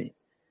beside me.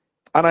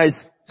 And I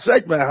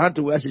stretched my hand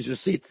to where she should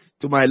sit,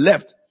 to my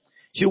left.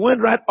 She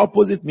went right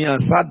opposite me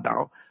and sat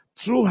down,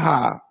 threw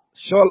her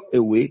shawl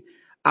away,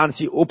 and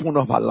she opened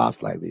up her laps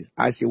like this.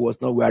 And she was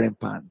not wearing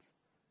pants.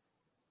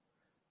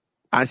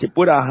 And she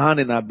put her hand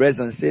in her breast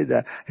and said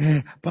that,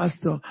 hey,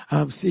 Pastor,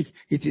 I'm sick.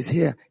 It is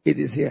here. It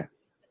is here.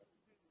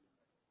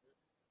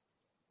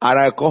 And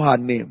I call her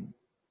name.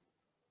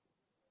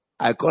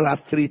 I call her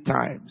 3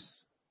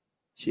 times.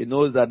 She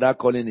knows that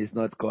calling is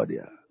not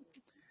cordial.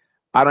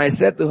 And I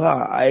said to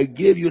her, I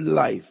gave you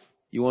life.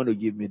 You want to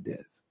give me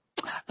death.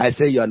 I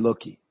said, you are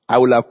lucky. I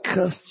will have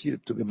cursed you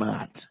to be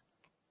mad.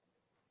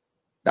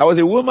 There was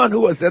a woman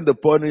who was sent to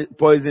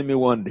poison me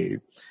one day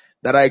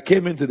that I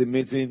came into the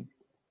meeting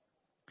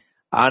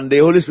and the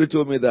Holy Spirit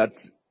told me that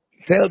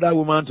tell that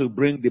woman to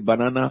bring the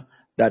banana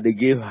that they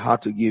gave her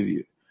to give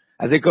you.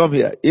 I said, come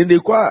here. In the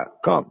choir,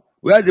 come.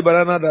 Where's the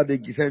banana that they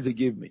sent to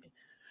give me?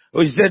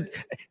 Oh, she said,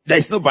 there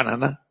is no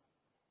banana.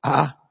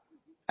 I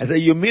said,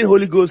 you mean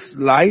Holy Ghost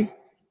lie?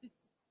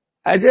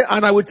 I said,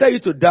 and I will tell you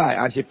to die.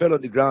 And she fell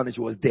on the ground and she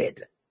was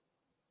dead.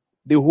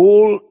 The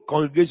whole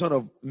congregation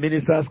of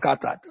ministers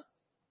scattered.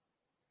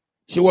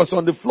 She was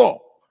on the floor,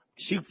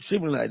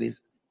 shivering like this.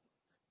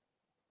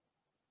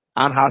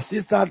 And her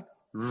sister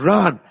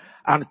ran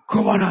and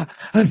covered her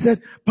and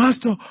said,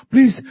 Pastor,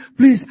 please,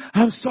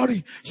 I'm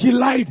sorry. She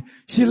lied.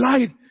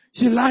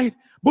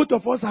 Both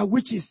of us are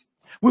witches.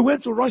 We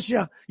went to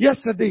Russia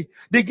yesterday.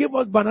 They gave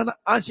us banana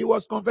and she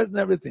was confessing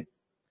everything.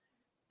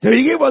 So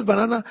they gave us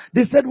banana.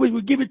 They said we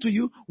will give it to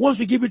you. Once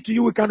we give it to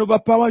you, we can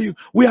overpower you.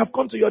 We have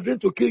come to your dream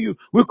to kill you.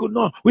 We could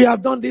not. We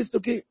have done this to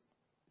kill.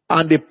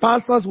 And the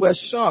pastors were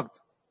shocked.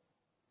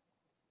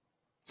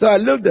 So I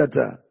looked at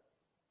her.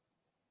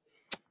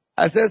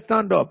 I said,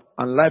 stand up.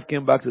 And life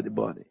came back to the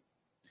body.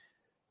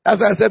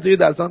 As I said to you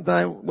that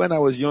sometime when I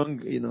was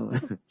young, you know,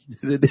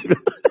 it's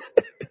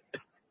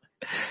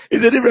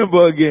a different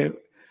ball game.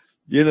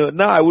 You know,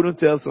 now I wouldn't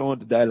tell someone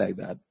to die like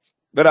that.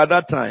 But at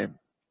that time,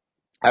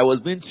 I was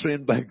being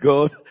trained by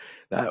God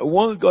that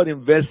once God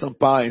invests some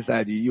power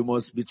inside you, you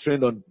must be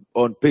trained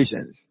on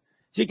patience.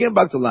 She came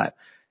back to life.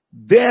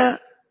 There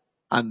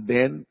and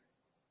then,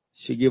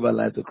 she gave her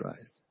life to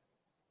Christ.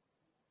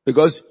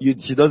 Because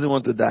she doesn't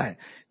want to die.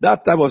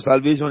 That type of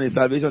salvation is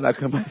salvation that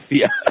comes by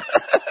fear.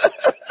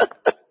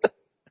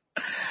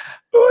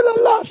 Oh,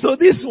 la, la. So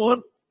this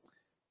one,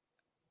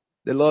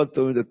 the Lord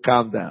told me to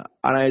calm down.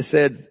 And I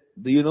said,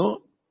 do you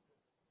know,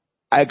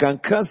 I can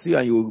curse you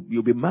and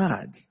you'll be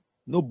mad.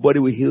 Nobody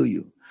will heal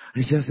you.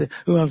 And she said,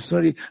 oh, I'm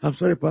sorry,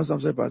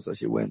 Pastor.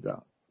 She went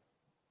out.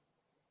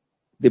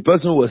 The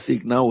person who was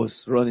sick now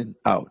was running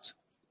out.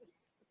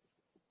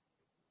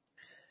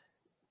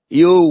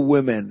 You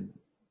women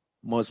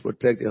must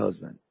protect your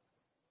husband.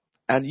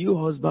 And you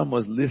husband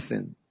must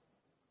listen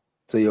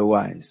to your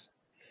wives.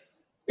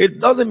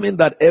 It doesn't mean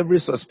that every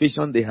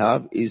suspicion they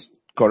have is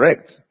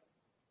correct.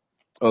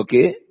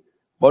 Okay?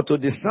 But to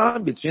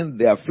discern between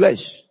their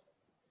flesh,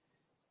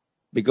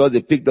 because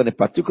they picked on a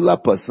particular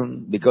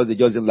person, because they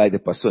just didn't like the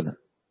persona.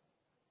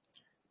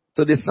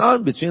 So the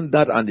sound between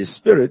that and the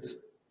spirit,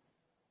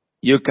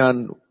 you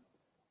can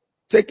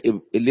take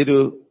a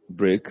little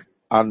break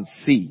and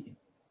see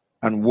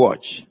and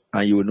watch,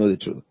 and you will know the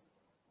truth.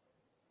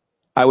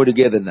 Are we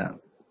together now?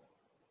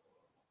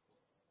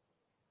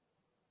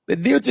 The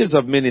duties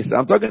of ministers,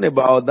 I'm talking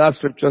about that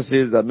scripture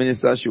says that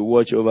ministers should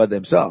watch over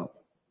themselves.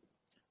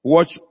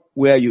 Watch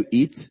where you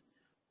eat.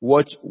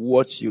 Watch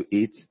what you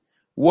eat.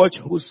 Watch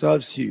who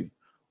serves you.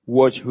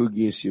 Watch who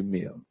gives you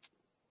meal.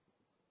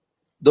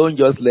 Don't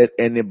just let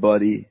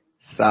anybody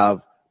serve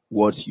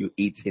what you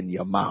eat in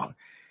your mouth.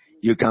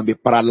 You can be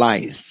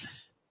paralyzed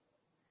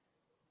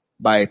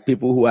by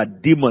people who are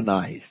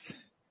demonized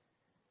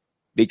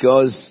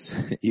because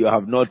you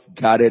have not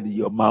guarded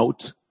your mouth,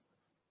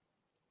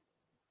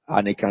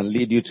 and it can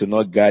lead you to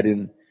not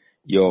guarding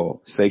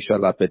your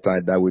sexual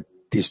appetite that would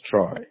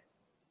destroy.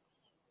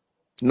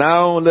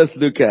 Now let's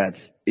look at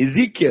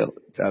Ezekiel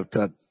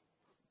chapter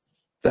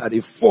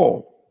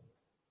 34,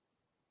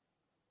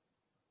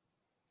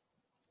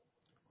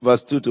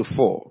 verse 2 to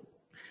 4.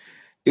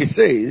 It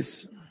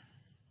says,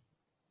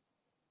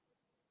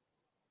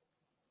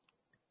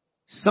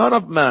 Son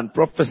of man,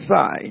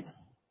 prophesy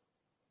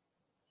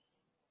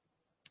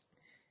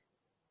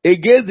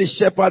against the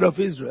shepherd of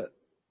Israel.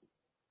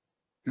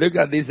 Look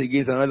at this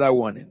against another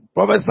warning.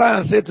 Prophesy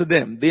and say to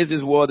them, this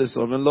is what the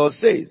sovereign Lord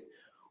says.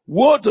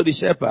 Woe to the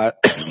shepherd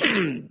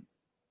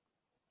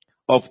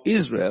of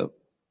Israel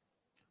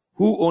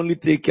who only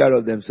take care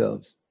of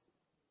themselves.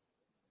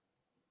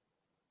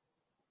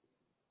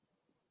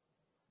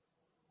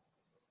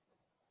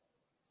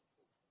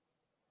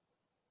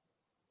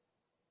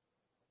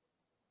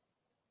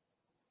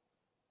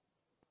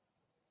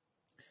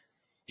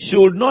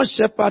 Should not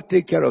shepherd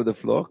take care of the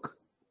flock?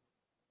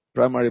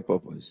 Primary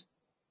purpose.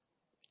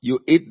 You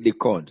eat the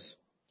cords,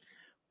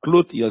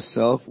 clothe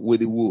yourself with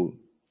the wool,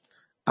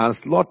 and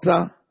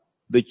slaughter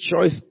the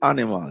choice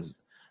animals,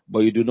 but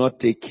you do not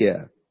take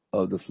care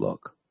of the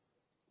flock.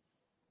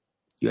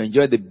 You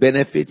enjoy the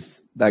benefits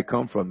that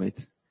come from it,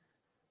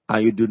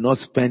 and you do not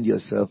spend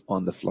yourself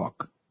on the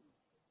flock.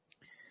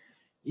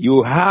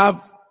 You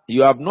have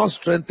not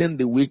strengthened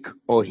the weak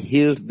or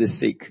healed the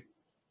sick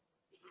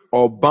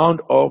or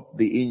bound up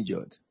the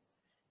injured.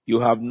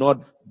 You have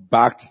not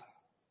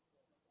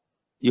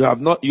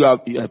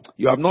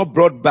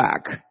brought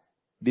back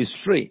the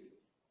stray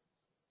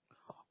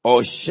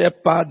or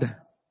shepherd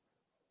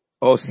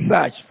or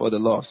search for the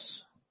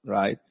lost,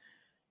 right?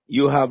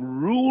 You have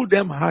ruled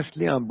them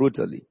harshly and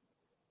brutally.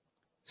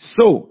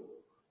 So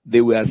they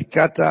were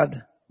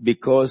scattered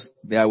because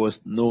there was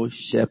no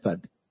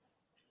shepherd.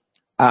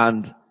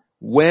 And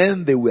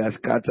when they were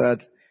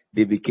scattered,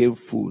 they became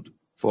food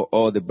for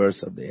all the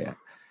birds of the air.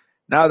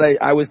 Now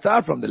I will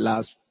start from the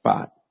last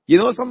part. You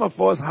know, some of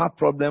us have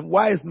problem.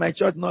 Why is my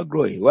church not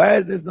growing? Why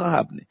is this not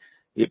happening?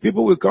 If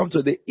people will come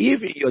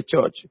if in your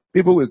church,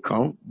 people will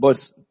come, but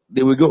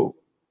they will go.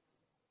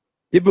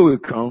 People will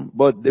come,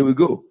 but they will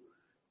go.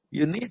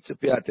 You need to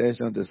pay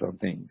attention to some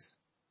things.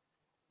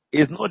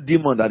 It's not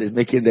demon that is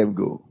making them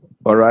go.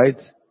 All right?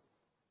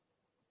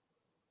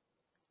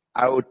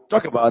 I will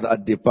talk about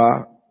that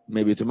deeper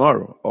maybe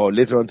tomorrow or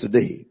later on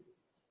today.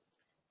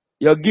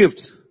 Your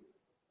gift,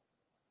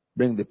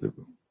 bring the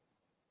people.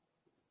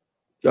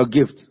 Your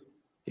gift.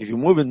 If you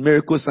move in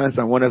miracle signs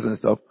and wonders and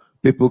stuff,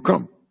 people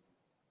come.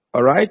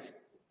 All right?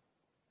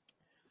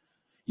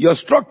 Your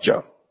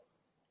structure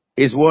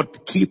is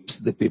what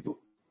keeps the people.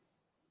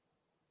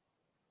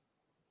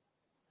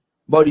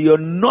 But your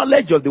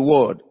knowledge of the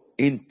word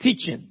in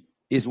teaching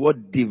is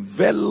what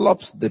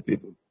develops the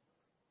people.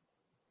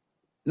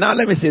 Now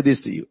let me say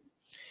this to you.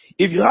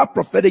 If you have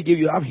prophetic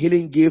gifts, you have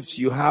healing gifts,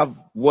 you have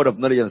word of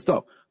knowledge and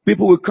stuff,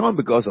 people will come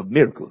because of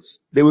miracles.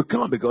 They will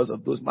come because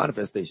of those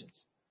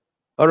manifestations.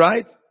 All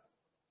right?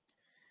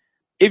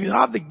 If you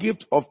have the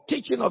gift of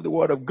teaching of the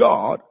word of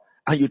God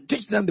and you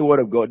teach them the word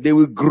of God, they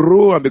will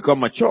grow and become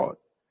mature.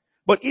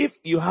 But if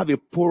you have a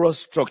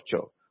porous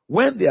structure,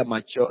 when they are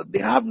mature, they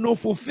have no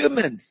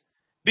fulfillment.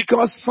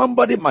 Because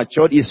somebody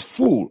matured is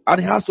full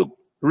and he has to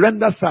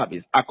render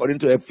service according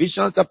to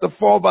Ephesians chapter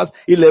 4 verse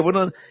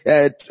 11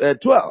 and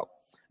 12.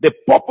 The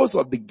purpose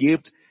of the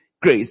gift,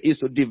 grace, is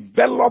to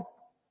develop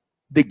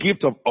the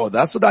gift of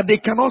others so that they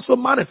can also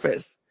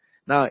manifest.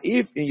 Now,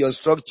 if in your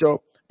structure,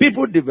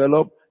 people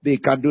develop, they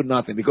can do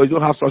nothing because you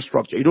don't have such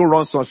structure. You don't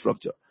run such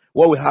structure.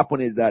 What will happen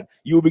is that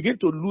you begin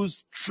to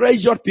lose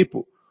treasured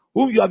people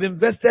whom you have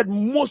invested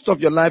most of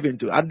your life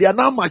into, and they are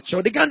now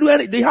mature. They can't do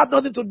anything. They have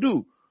nothing to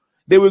do.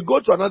 They will go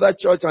to another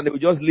church and they will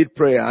just lead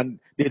prayer, and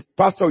the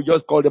pastor will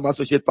just call them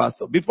associate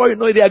pastor. Before you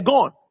know it, they are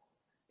gone.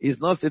 It's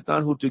not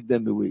Satan who took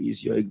them away.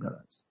 It's your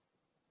ignorance.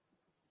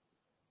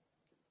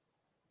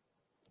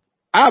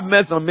 I've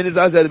met some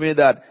ministers tell me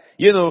that,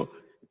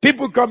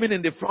 people coming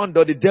in the front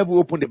door, the devil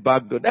opened the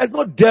back door. There's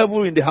no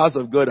devil in the house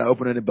of God that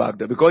opened the back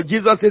door. Because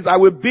Jesus says, I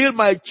will build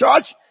my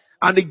church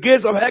and the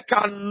gates of hell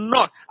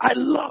cannot. I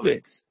love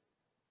it.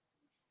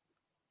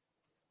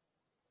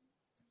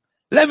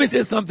 Let me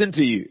say something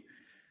to you.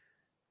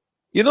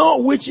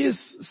 Witches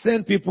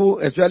send people,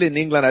 especially in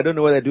England, I don't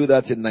know whether they do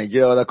that in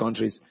Nigeria or other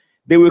countries.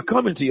 They will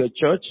come into your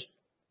church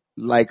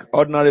like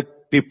ordinary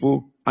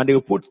people and they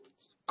will put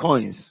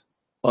coins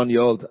on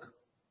your altar.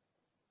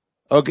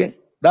 Okay?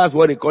 That's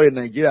what they call in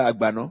Nigeria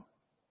Agbano.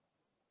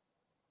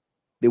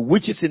 The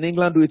witches in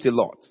England do it a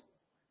lot.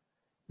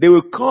 They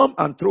will come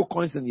and throw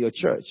coins in your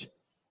church.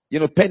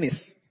 Pennies.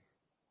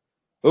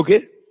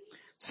 Okay?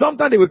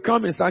 Sometimes they will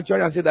come in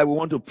sanctuary and say that we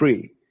want to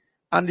pray.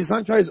 And the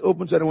sanctuary is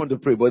open to anyone to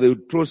pray, but they will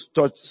throw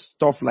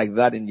stuff like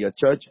that in your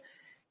church.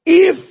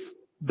 If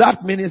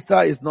that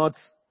minister is not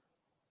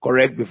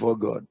correct before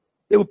God,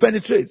 they will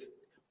penetrate.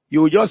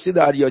 You will just see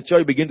that your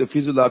church begin to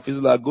fizzle out,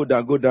 go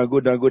down,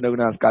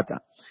 and scatter.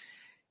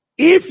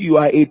 If you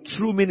are a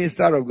true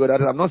minister of God,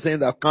 I'm not saying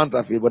that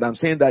counterfeit, but I'm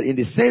saying that in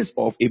the sense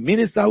of a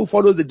minister who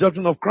follows the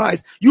doctrine of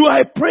Christ, you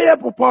are a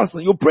prayerful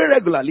person. You pray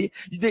regularly.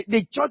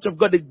 The church of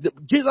God,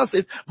 Jesus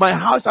says, my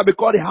house shall be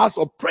called a house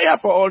of prayer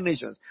for all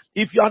nations.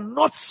 If you are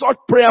not so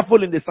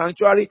prayerful in the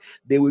sanctuary,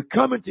 they will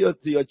come into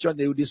your church,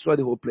 they will destroy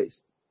the whole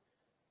place.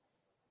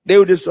 They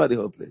will destroy the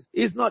whole place.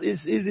 It's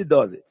easy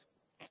does it.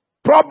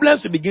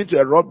 Problems will begin to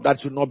erupt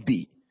that should not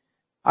be.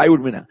 I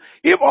would mean that.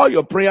 If all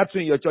your prayer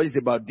in your church is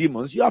about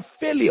demons, you are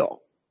failure.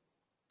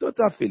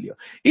 Total failure.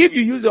 If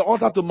you use the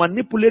altar to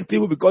manipulate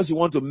people because you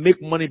want to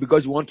make money,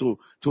 because you want to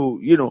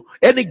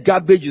any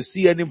garbage you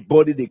see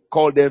anybody, they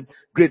call them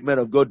great men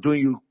of God doing,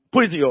 you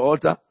put it in your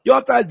altar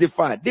is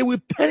defiant. They will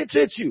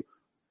penetrate you.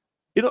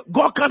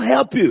 God can't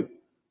help you.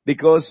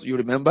 Because you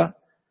remember,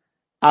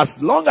 as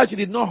long as you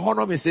did not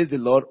honor me, says the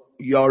Lord,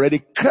 you are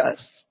already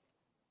cursed.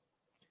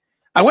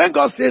 And when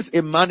God says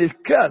a man is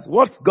cursed,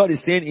 what God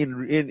is saying in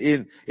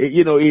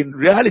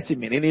reality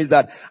meaning is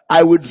that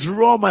I will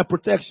draw my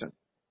protection.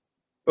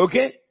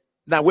 Okay?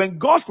 Now when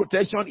God's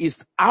protection is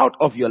out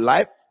of your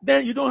life,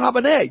 then you don't have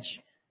an edge.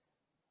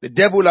 The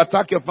devil will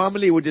attack your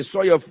family, he will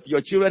destroy your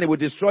children, he will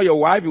destroy your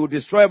wife, he will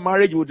destroy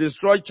marriage, he will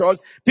destroy church.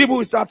 People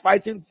will start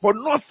fighting for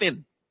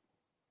nothing.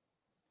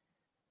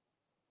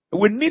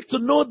 We need to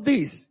know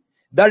this.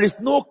 There is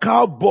no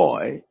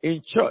cowboy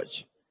in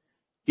church.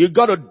 You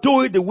got to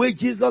do it the way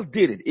Jesus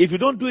did it. If you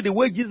don't do it the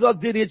way Jesus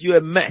did it, you're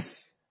a mess.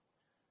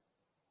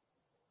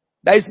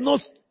 There is no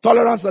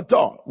tolerance at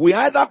all. We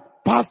either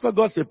pastor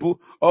God's people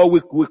or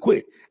we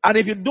quit. And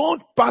if you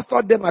don't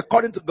pastor them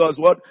according to God's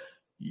word,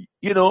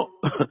 you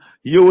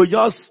will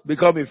just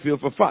become a fuel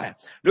for fire.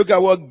 Look at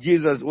what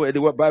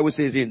the Bible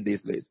says in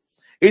this place.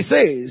 It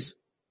says,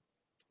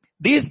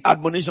 this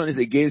admonition is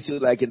against you,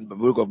 like in the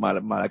book of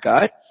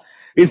Malachi.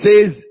 It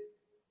says,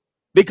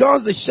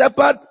 because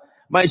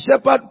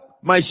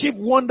my sheep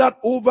wandered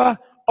over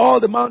all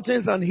the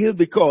mountains and hills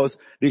because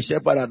the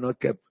shepherd had not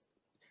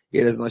he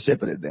has not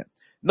shepherded them.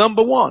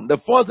 Number one, the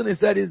first thing he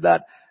said is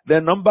that the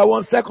number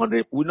one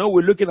secondary, we're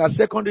looking at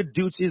secondary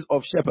duties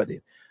of shepherding.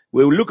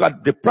 We will look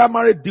at the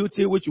primary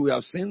duty which we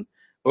have seen,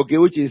 okay,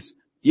 which is,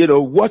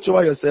 watch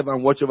over yourself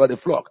and watch over the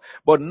flock.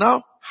 But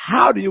now,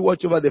 how do you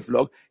watch over the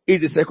flock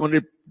is the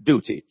secondary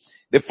duty.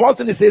 The first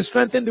thing he says,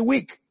 strengthen the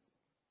weak.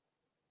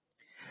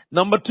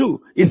 Number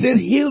two, he says,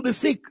 heal the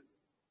sick.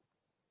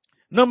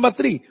 Number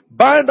three,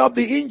 bind up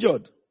the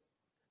injured.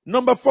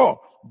 Number four,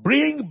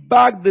 bring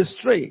back the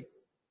stray.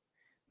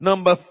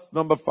 Number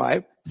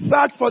five,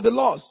 search for the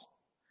lost.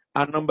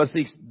 And number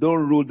six,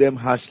 don't rule them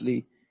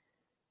harshly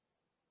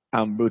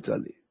and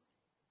brutally.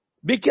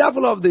 Be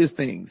careful of these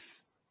things.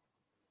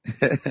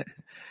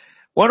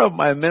 One of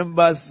my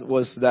members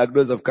was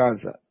diagnosed of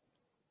cancer.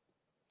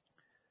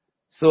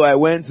 So I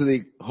went to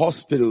the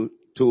hospital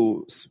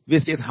to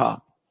visit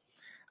her.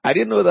 I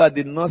didn't know that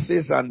the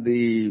nurses and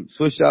the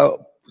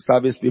social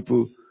service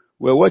people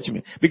were watching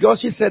me.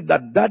 Because she said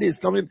that daddy is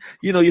coming,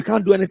 you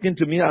can't do anything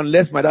to me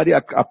unless my daddy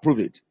approve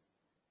it.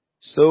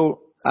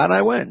 So, and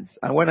I went.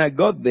 And when I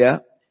got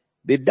there,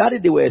 the daddy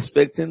they were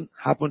expecting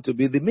happened to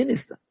be the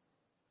minister.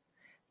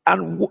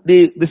 And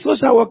the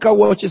social worker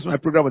watches my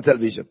program on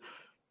television.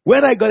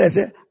 When I got there, I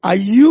said, are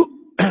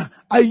you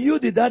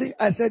the daddy?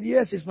 I said,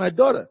 yes, it's my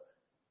daughter.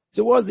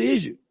 So what's the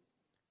issue?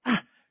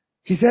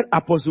 He said,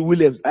 Apostle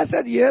Williams. I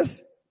said, yes.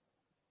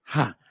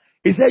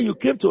 He said, you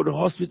came to the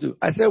hospital.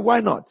 I said,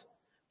 why not?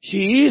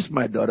 She is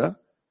my daughter.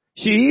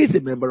 She is a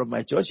member of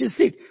my church. She's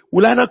sick.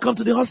 Will I not come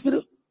to the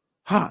hospital?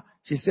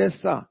 She said,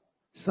 sir,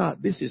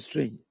 this is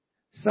strange.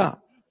 Sir,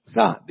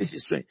 this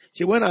is strange.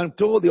 She went and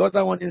told the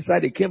other one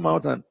inside. They came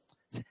out and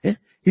said,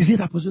 is it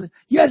Apostle Williams?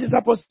 Yes, it's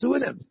Apostle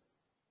Williams.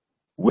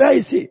 Where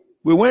is he?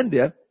 We went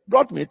there,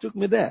 brought me, took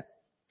me there.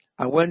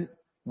 And when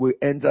we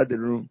entered the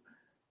room,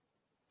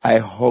 I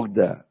hugged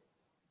her.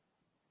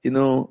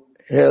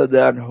 Held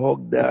her and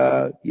hugged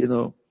her,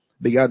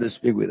 began to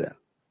speak with her.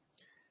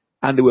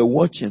 And they were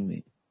watching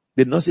me.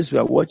 The nurses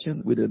were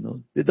watching, we don't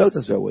know. The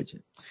doctors were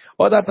watching.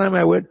 Other time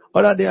I went,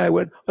 other day I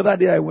went.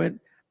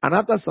 And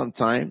after some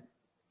time,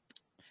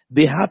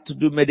 they had to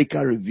do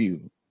medical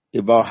review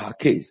about her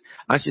case.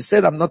 And she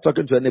said, I'm not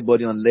talking to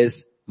anybody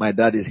unless my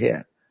dad is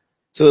here.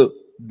 So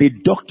the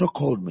doctor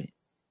called me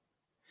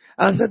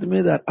and said to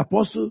me that,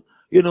 Apostle,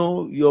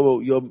 your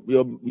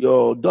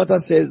daughter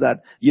says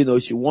that,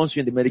 she wants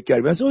you in the medical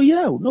review. I said, oh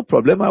yeah, no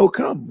problem, I will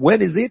come.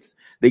 When is it?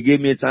 They gave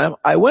me a time.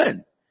 I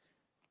went.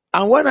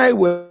 And when I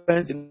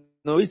went,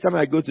 each time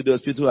I go to the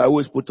hospital, I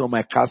always put on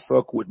my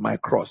cassock with my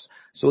cross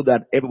so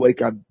that everybody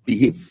can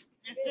behave.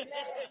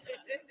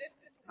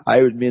 Are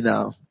you with me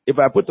now? If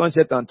I put on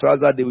shirt and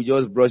trousers, they will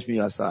just brush me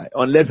aside,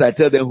 unless I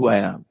tell them who I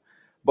am.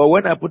 But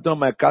when I put on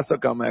my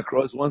cassock and my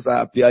cross, once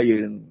I appear,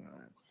 and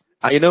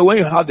when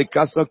you have the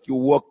cassock, you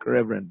walk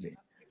reverently.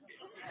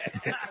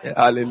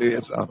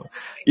 Hallelujah. So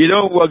you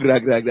don't walk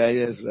like that.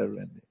 Yes,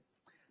 reverently.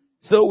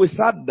 So we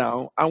sat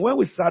down, and when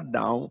we sat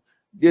down,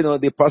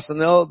 the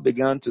personnel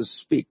began to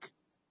speak.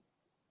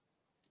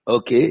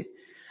 Okay?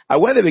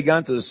 And when they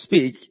began to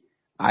speak,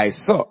 I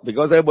saw,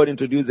 because everybody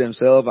introduced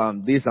themselves,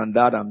 I'm this and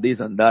that, I'm this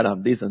and that,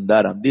 I'm this and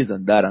that, I'm this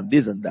and that, I'm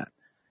this and that.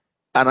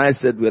 And I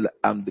said, well,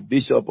 I'm the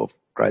bishop of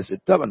Christ Faith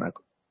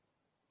Tabernacle.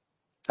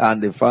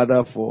 And the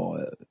father for,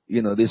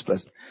 this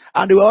person.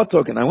 And they were all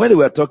talking. And when they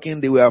were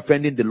talking, they were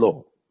offending the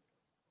law.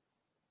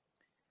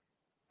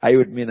 Are you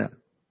with me now?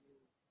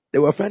 They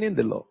were offending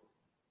the law.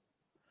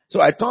 So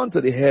I turned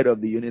to the head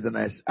of the unit and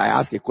I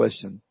asked a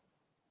question.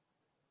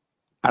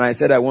 And I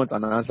said, I want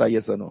an answer,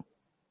 yes or no.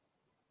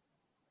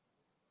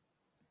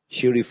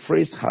 She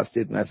rephrased her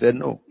statement. I said,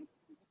 no.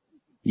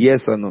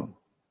 Yes or no?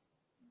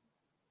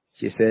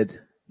 She said,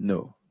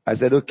 no. I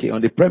said, okay,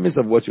 on the premise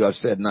of what you have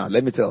said now,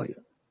 let me tell you.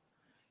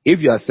 If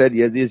you have said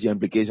yes, this is your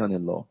implication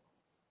in law.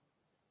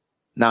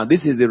 Now,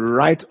 this is the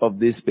right of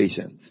this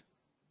patient,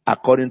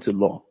 according to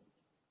law.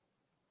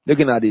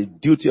 Looking at the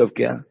duty of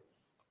care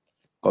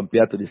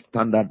compared to the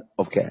standard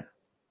of care.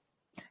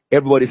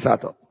 Everybody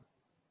sat up.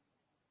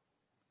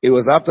 It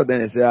was after then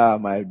they said,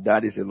 my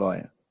dad is a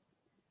lawyer.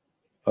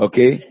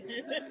 Okay?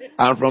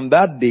 And from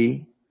that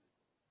day,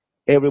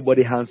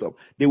 everybody hands up.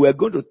 They were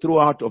going to throw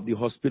out of the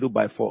hospital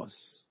by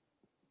force.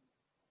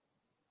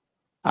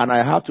 And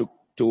I have to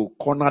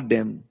corner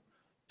them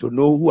to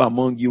know who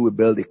among you will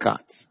bail the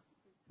cat.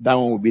 That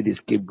one will be the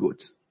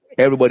scapegoat.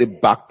 Everybody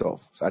backed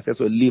off. So I said,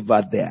 so leave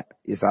her there.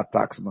 It's our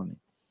tax money.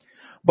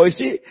 But you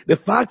see, the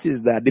fact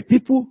is that the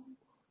people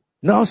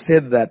now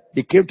said that,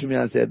 they came to me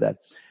and said that,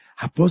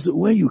 Apostle,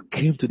 when you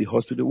came to the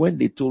hospital, when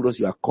they told us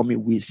you are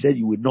coming, we said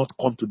you will not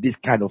come to this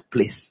kind of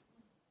place.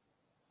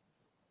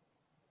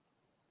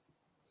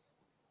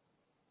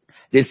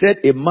 They said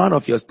a man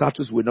of your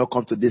status will not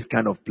come to this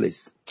kind of place.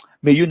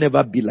 May you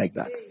never be like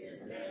that.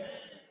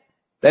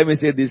 Let me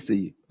say this to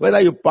you. Whether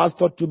you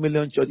pastor 2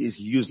 million church is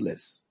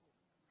useless.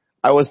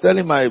 I was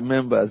telling my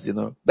members,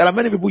 there are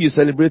many people you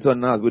celebrate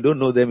on earth. We don't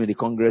know them in the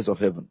Congress of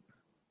Heaven.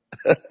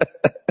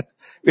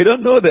 We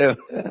don't know them.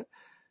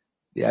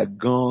 They are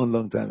gone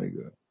long time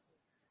ago.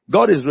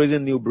 God is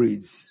raising new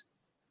breeds.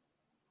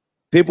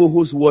 People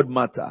whose word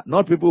matter.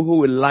 Not people who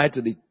will lie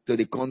to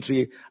the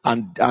country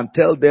and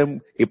tell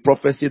them a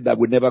prophecy that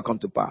will never come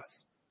to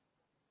pass.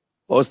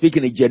 Or speak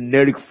in a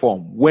generic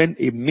form. When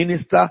a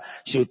minister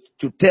should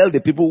to tell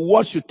the people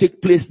what should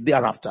take place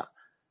thereafter.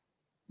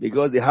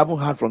 Because they haven't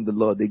heard from the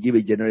Lord, they give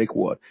a generic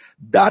word.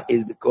 That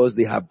is because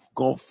they have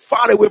gone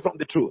far away from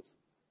the truth.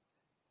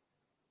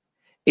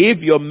 If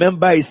your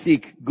member is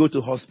sick, go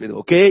to hospital,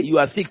 okay? You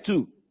are sick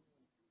too.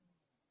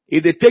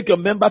 If they take your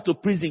member to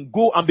prison,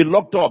 go and be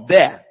locked up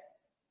there.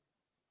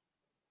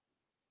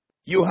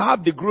 You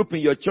have the group in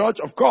your church,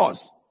 of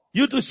course.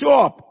 You to show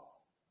up.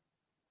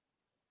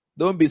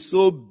 Don't be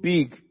so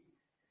big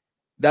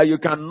that you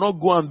cannot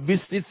go and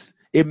visit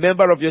a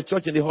member of your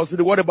church in the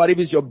hospital. What about if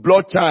it's your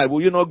blood child?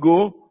 Will you not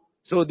go?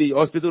 So the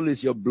hospital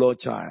is your blood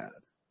child.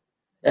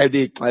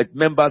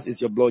 Members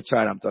is your blood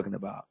child I'm talking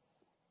about.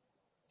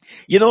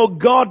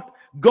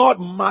 God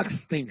marks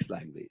things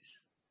like this.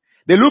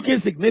 They look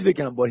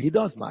insignificant, but He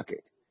does mark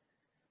it.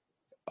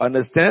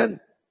 Understand?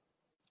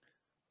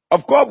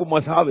 Of course, we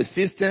must have a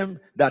system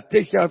that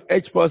takes care of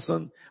each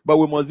person, but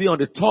we must be on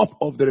the top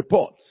of the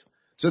report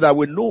so that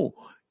we know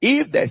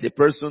if there's a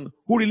person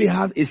who really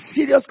has a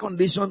serious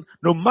condition,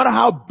 no matter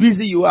how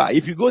busy you are.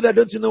 If you go there,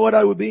 don't you know what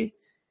that will be?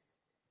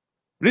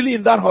 Really,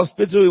 in that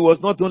hospital, it was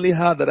not only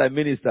her that I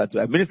ministered to.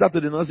 I ministered to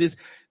the nurses.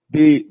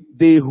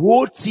 The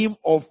whole team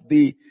of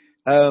the,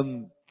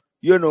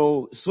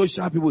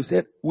 social people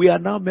said, we are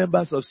now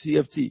members of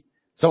CFT.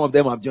 Some of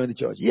them have joined the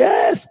church.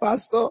 Yes,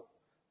 pastor.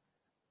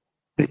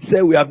 They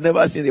said, we have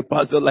never seen a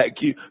pastor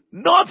like you.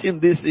 Not in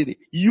this city.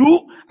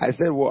 You? I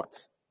said, what?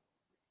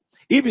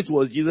 If it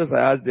was Jesus,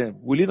 I asked them,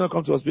 will you not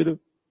come to hospital?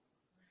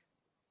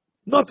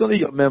 Not only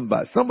your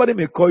members. Somebody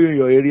may call you in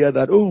your area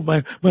that, oh,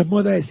 my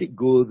mother is sick.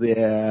 Go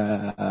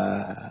there.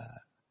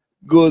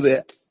 Go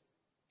there.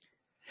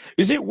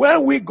 You see,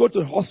 when we go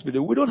to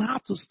hospital, we don't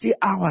have to stay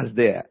hours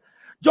there.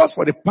 Just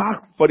for the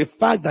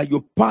fact that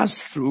you pass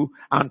through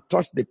and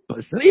touch the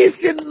person.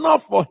 It's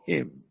enough for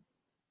him.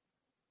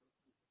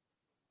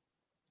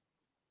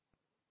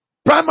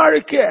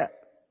 Primary care.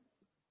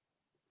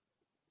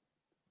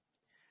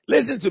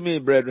 Listen to me,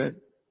 brethren.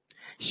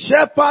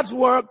 Shepherd's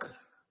work.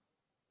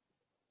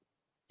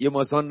 You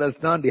must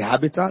understand the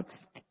habitat.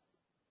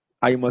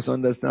 And you must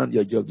understand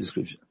your job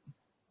description.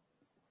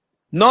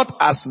 Not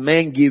as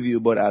men give you,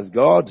 but as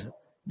God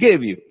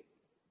gave you.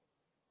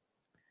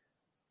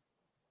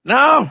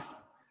 Now,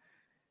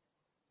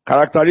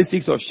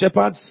 characteristics of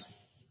shepherds.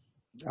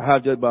 I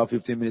have just about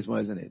 15 minutes more,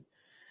 isn't it?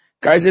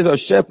 Characteristics of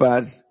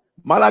shepherds,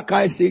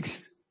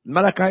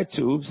 Malachi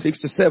 2,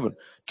 6 to 7.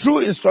 True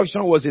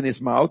instruction was in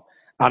his mouth,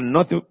 and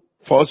nothing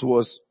false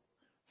was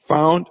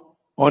found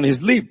on his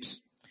lips.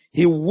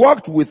 He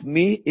walked with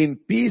me in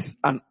peace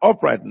and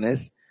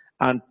uprightness,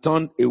 and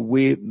turned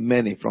away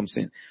many from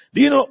sin. Do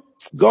you know,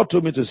 God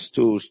told me to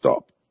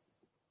stop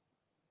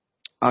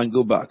and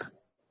go back.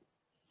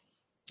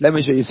 Let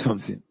me show you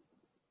something.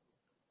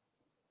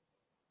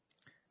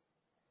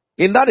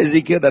 In that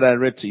Ezekiel that I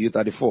read to you,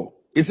 34,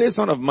 it says,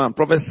 Son of man,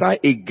 prophesy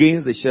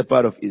against the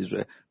shepherd of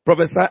Israel.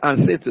 Prophesy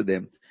and say to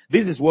them,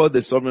 this is what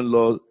the sovereign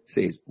Lord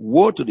says.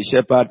 Woe to the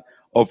shepherd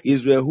of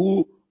Israel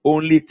who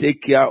only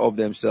take care of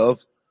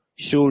themselves.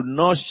 Should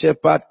not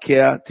shepherd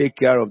take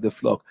care of the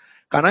flock?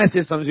 Can I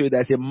say something to you?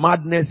 There's a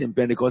madness in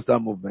Pentecostal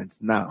movements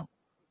now.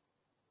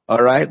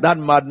 Alright? That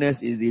madness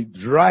is the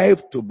drive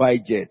to buy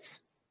jets.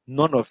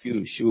 None of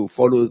you should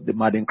follow the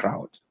madding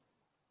crowd.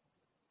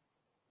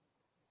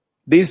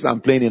 This I'm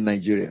playing in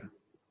Nigeria.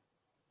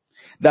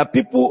 The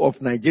people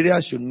of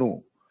Nigeria should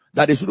know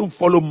that they shouldn't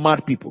follow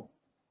mad people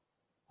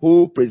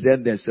who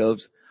present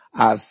themselves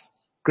as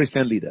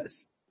Christian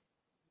leaders.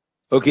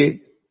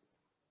 Okay?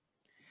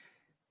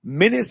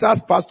 Ministers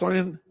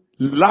pastoring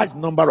large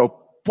number of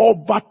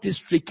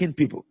poverty-stricken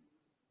people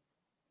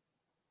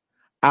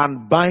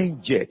and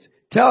buying jets.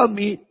 Tell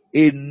me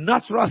a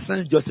natural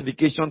sense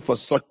justification for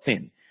such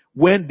thing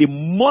when the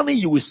money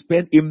you will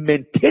spend in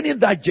maintaining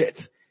that jet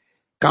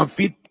can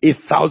feed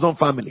 1,000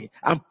 families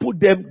and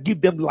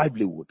give them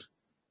livelihood.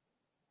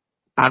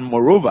 And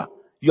moreover,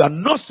 you are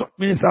not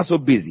ministers so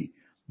busy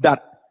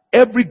that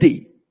every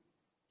day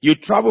you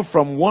travel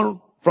from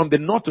the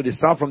north to the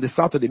south, from the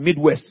south to the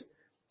Midwest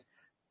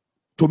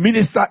to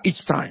minister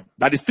each time.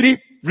 That is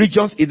 3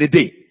 regions in a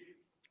day.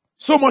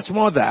 So much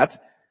more that,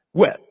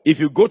 well, if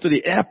you go to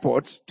the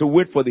airport to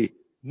wait for the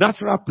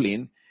natural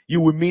plane, you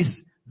will miss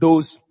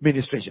those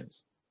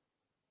ministrations.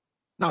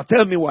 Now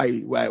tell me why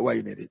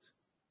you need it.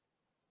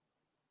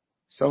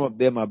 Some of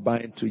them are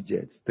buying 2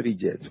 jets, 3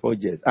 jets, 4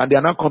 jets, and they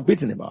are not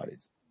competing about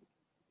it.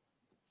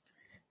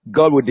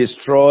 God will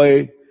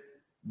destroy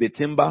the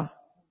timber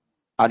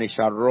and it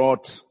shall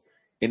rot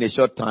in a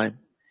short time.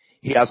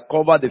 He has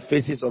covered the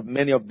faces of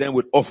many of them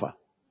with offer,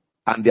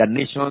 and their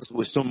nations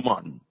will soon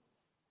mourn.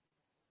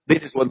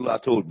 This is what the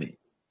Lord told me.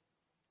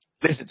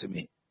 Listen to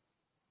me.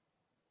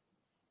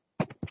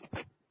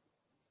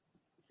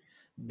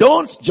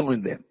 Don't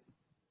join them.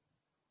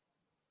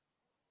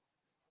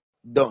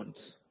 Don't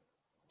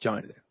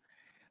join them.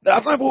 There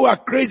are some people who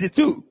are crazy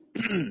too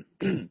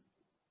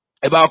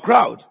about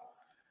crowd.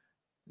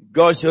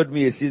 God showed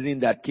me a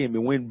season that came,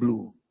 the wind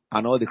blew,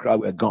 and all the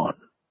crowd were gone.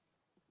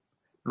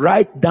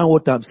 Write down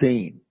what I'm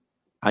saying,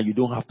 and you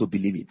don't have to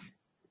believe it,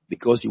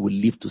 because you will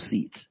live to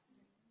see it.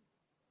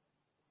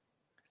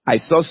 I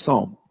saw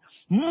some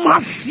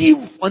massive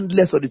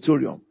endless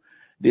auditorium.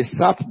 They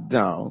sat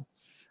down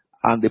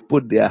and they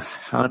put their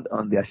hand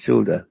on their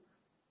shoulder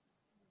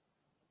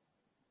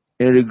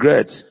in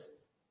regret.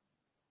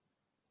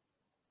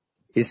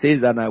 It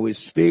says that I will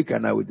speak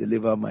and I will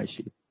deliver my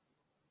sheep.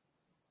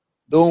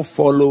 Don't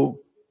follow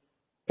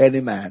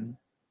any man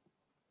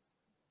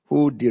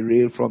who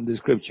derailed from the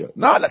scripture.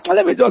 Now,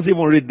 let me just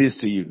even read this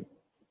to you.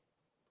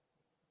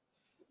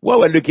 What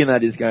we're looking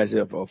at this guy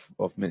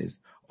of minister,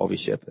 of a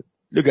shepherd.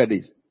 Look at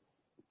this.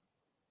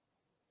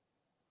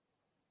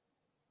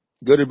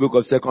 Go to the book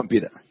of 2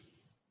 Peter.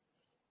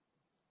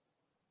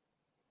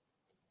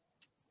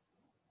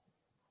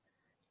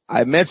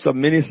 I met some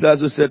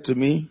ministers who said to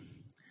me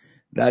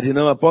that,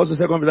 Apostle,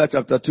 2 Peter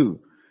chapter 2.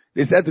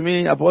 They said to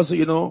me,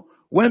 Apostle,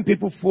 when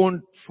people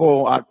phone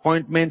for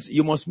appointments,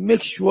 you must make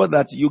sure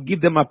that you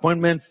give them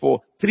appointment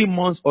for 3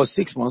 months or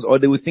 6 months, or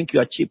they will think you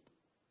are cheap.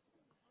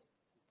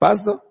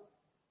 Pastor?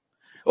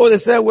 Oh, they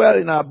said, well,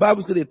 in our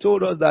Bible school, they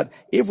told us that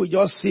if we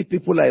just see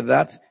people like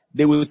that,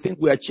 they will think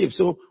we are cheap.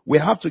 So we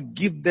have to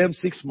give them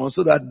 6 months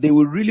so that they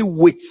will really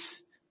wait.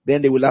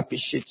 Then they will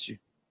appreciate you.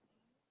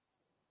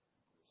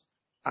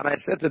 And I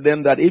said to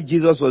them that if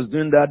Jesus was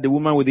doing that, the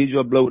woman with the issue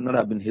of blood would not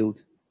have been healed.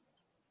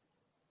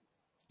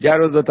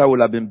 Jairus' daughter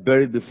would have been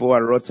buried before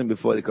and rotten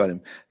before they called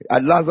him.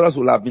 And Lazarus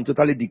would have been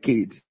totally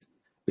decayed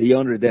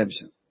beyond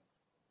redemption.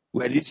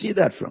 Where did you see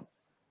that from?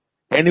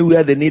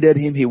 Anywhere they needed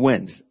him, he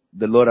went.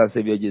 The Lord and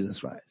Savior Jesus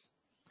Christ.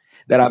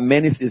 There are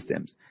many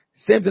systems.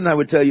 Same thing I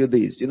will tell you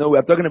this. We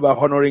are talking about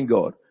honoring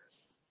God.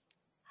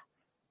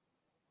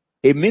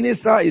 A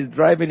minister is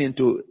driving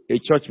into a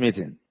church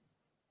meeting,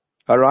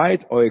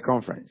 alright, or a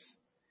conference.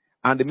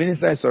 And the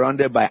minister is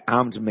surrounded by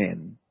armed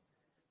men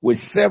with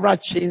several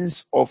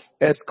chains of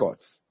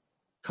escorts.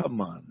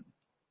 Come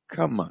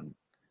on.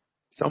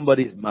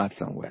 Somebody is mad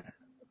somewhere.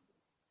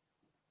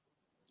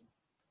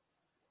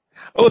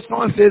 Oh,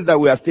 someone says that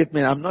we are state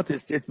men. I'm not a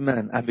state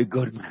man. I'm a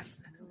God man.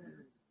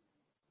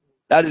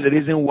 That is the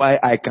reason why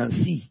I can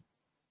see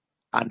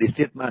and the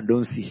state man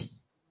don't see.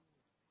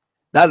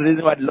 That's the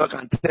reason why the Lord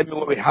can tell me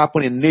what will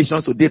happen in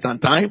nations to date and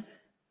time,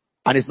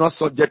 and it's not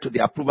subject to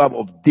the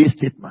approval of this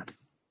state man.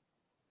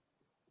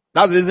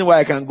 That's the reason why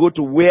I can go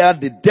to where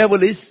the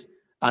devil is,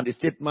 and the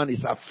state man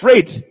is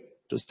afraid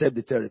to step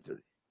the territory.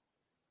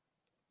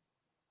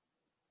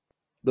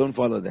 Don't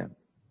follow them.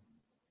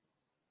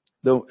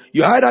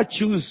 You either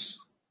choose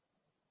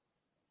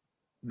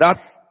that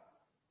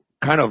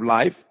kind of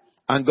life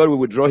and God will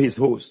withdraw his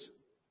host,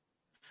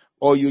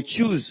 or you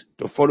choose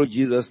to follow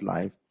Jesus'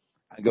 life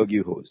and God give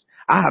you host.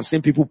 I have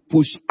seen people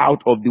push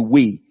out of the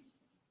way,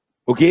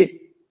 okay,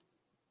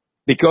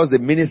 because the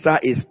minister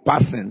is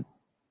passing,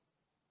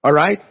 all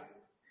right,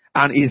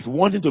 and is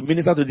wanting to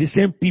minister to the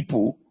same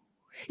people.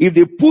 If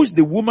they push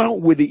the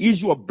woman with the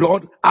issue of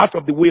blood out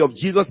of the way of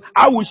Jesus,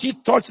 how will she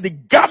touch the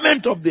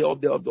garment of the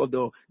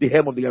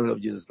hem of the garment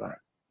of Jesus Christ?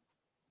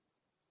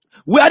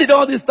 Where did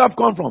all this stuff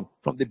come from?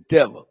 From the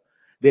devil.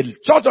 The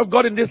church of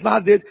God in this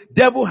last days,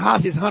 devil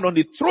has his hand on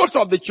the throat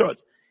of the church.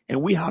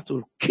 And we have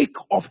to kick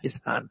off his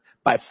hand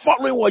by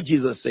following what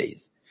Jesus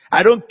says.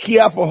 I don't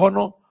care for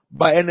honor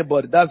by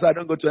anybody. That's why I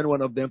don't go to any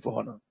one of them for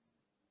honor.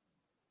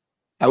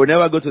 I will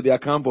never go to their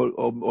camp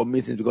or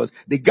meetings because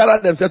they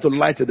gather themselves to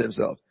lie to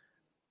themselves.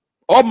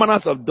 All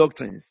manners of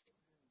doctrines.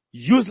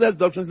 Useless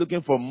doctrines,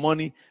 looking for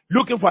money,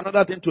 looking for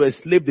another thing to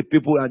enslave the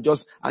people and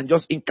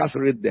just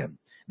incarcerate them.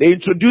 They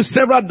introduced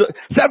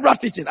several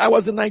teachings. I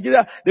was in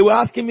Nigeria. They were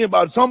asking me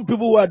about some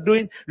people who are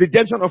doing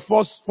redemption of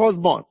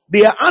firstborn.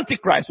 They are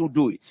antichrists who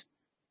do it.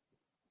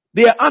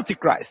 They are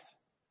antichrists.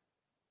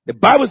 The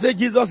Bible says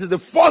Jesus is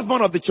the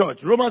firstborn of the church.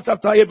 Romans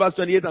chapter 8 verse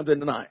 28 and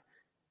 29.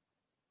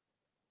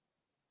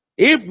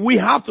 If we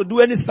have to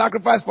do any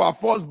sacrifice for our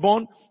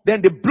firstborn,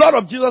 then the blood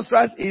of Jesus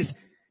Christ is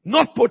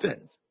not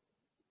potent.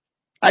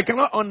 I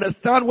cannot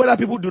understand whether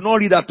people do not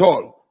read at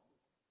all.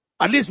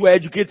 At least we're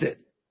educated.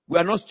 We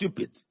are not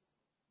stupid.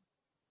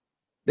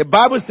 The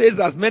Bible says,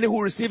 as many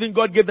who receive in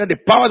God gave them the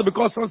power to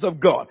become sons of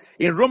God.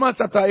 In Romans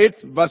chapter 8,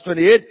 verse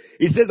 28,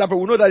 it says that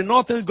we know that in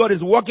all things God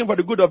is working for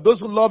the good of those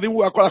who love him,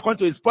 who are called according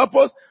to his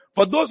purpose.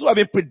 For those who have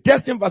been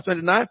predestined, verse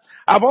 29,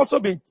 have also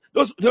been,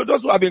 those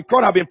who have been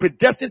called have been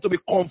predestined to be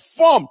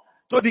conformed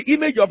to the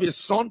image of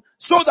his son,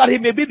 so that he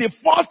may be the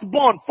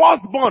firstborn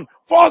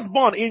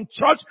in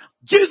church.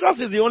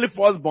 Jesus is the only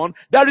firstborn.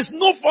 There is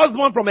no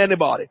firstborn from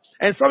anybody.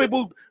 And some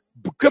people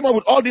came up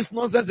with all this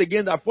nonsense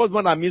again that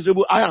firstborn are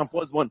miserable. I am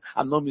firstborn.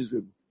 I'm not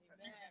miserable.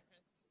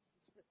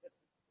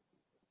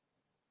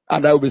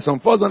 And there will be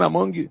some firstborn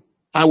among you.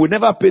 I will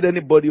never pay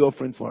anybody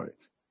offering for it.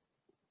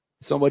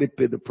 Somebody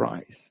paid the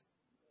price.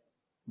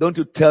 Don't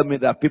you tell me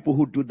that people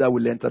who do that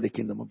will enter the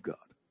kingdom of God.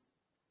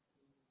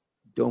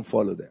 Don't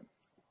follow them.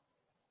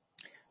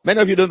 Many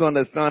of you don't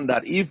understand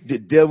that if the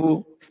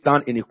devil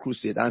stand in a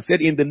crusade and said,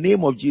 in the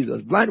name of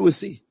Jesus, blind will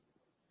see.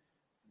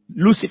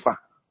 Lucifer.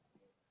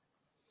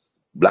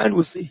 Blind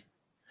will see.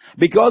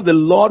 Because the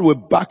Lord will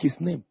back his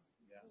name.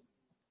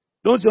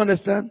 Don't you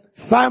understand?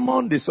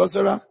 Simon the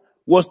sorcerer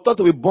was thought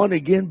to be born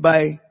again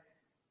by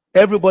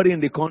everybody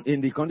in the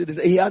country. They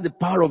say he has the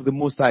power of the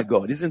Most High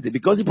God, isn't it?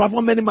 Because he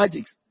performed many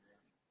magics.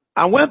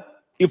 And when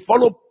he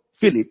followed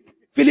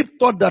Philip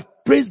thought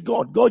that, praise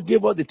God, God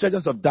gave us the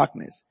treasures of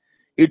darkness.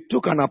 It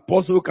took an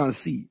apostle who can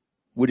see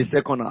with the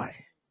second eye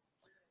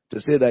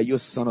to say that you're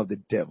son of the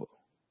devil.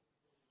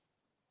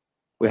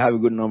 We have a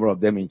good number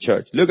of them in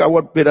church. Look at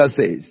what Peter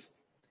says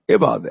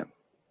about them.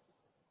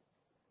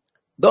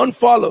 Don't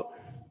follow.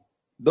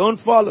 Don't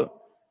follow.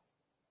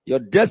 Your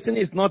destiny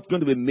is not going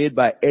to be made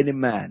by any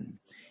man.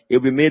 It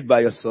will be made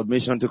by your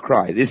submission to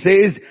Christ. It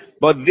says,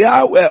 but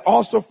there were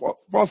also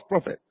false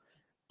prophets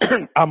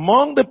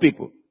among the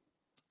people,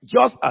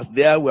 just as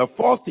there were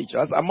false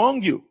teachers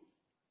among you.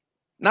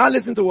 Now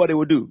listen to what they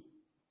will do.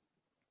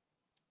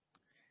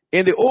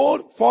 In the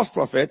old, false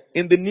prophet.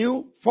 In the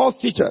new, false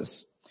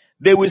teachers.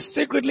 They will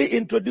secretly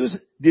introduce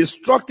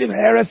destructive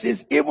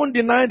heresies, even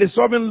denying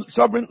the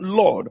sovereign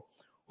Lord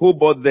who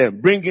bought them,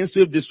 bringing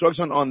swift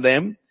destruction on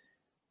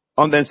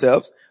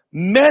themselves.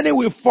 Many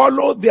will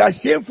follow their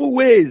shameful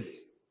ways.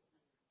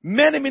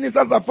 Many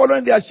ministers are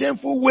following their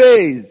shameful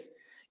ways.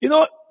 You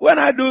know, when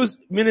I do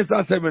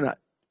minister seminar,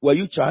 were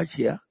you charged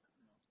here?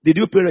 Did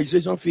you pay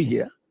registration fee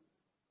here?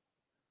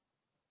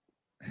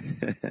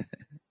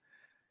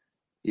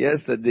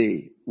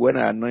 Yesterday, when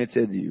I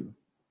anointed you,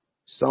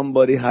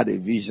 somebody had a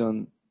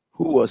vision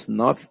who was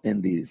not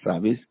in the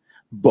service,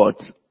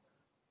 but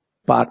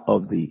part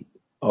of the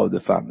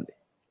family.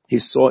 He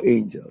saw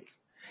angels.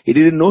 He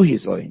didn't know he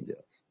saw angels.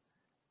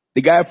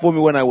 The guy phoned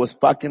me when I was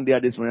parking there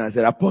this morning. I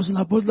said,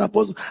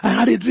 Apostle, I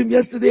had a dream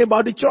yesterday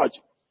about the church.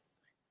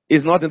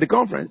 He's not in the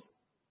conference.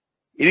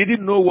 He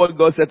didn't know what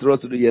God said to us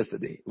to do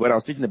yesterday when I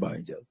was teaching about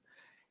angels.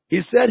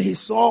 He said he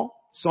saw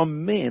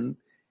some men.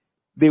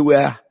 They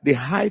were the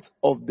height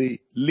of the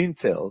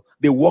lintel.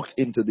 They walked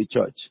into the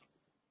church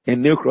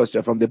in New Cross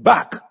Church from the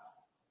back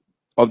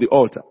of the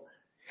altar.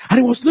 And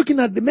he was looking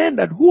at the men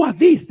that, who are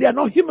these? They are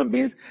not human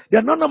beings. They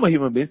are not normal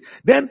human beings.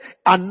 Then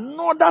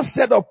another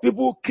set of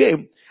people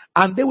came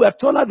and they were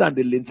taller than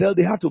the lintel.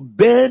 They had to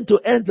bend to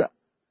enter.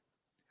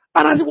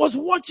 And as he was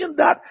watching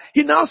that,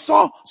 he now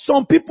saw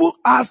some people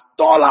as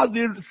tall as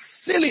the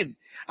ceiling.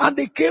 And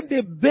they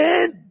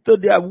bent to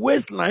their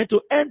waistline to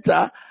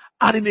enter.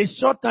 And in a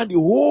short time, the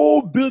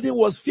whole building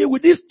was filled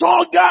with these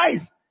tall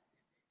guys.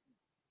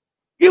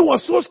 He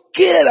was so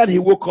scared that he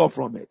woke up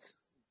from it.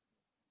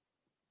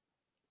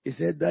 He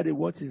said, Daddy,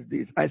 what is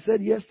this? I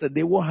said,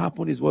 yesterday, what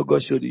happened is what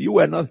God showed you. You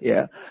were not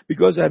here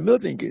because you are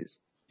Milton Keynes.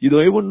 You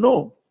don't even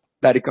know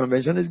that the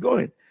convention is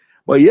going.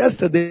 But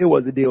yesterday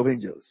was the day of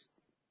angels.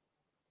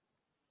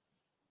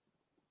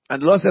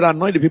 And the Lord said,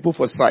 anoint the people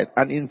for sight.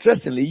 And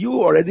interestingly, you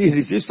already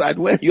received sight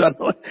when you are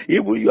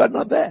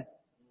not there.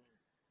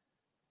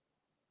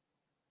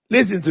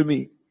 Listen to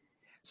me.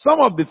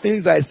 Some of the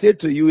things I said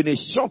to you in a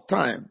short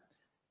time,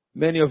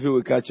 many of you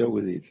will catch up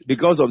with it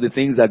because of the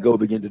things that God will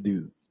begin to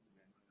do.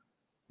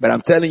 But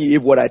I'm telling you,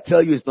 if what I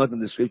tell you is not in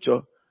the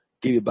scripture,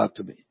 give it back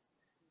to me.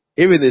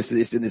 If it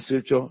is in the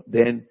scripture,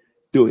 then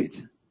do it.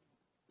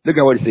 Look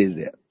at what it says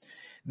there.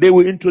 They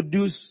will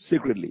introduce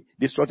secretly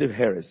destructive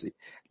heresy.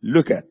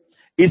 Look at it.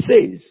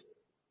 Says,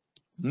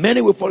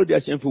 many will follow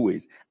their shameful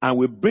ways and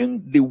will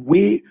bring the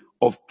way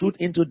of truth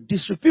into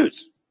disrepute.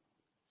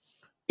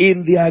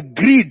 In their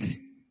greed,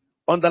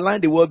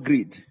 underline the word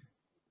greed.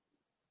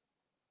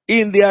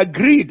 In their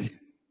greed,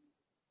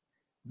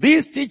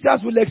 these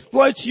teachers will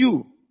exploit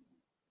you.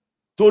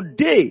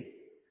 Today,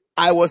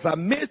 I was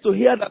amazed to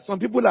hear that some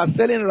people are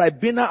selling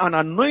Ribena and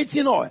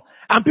anointing oil,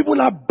 and people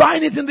are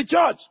buying it in the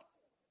church.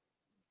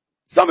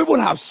 Some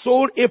people have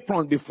sold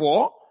aprons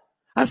before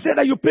and said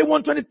that you pay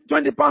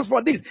 120 pounds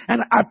for this,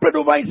 and I prayed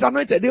over it's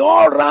anointed. They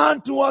all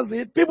ran towards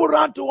it. People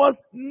ran towards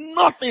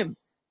nothing.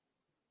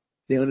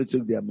 They only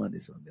took their money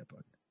from their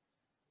pocket.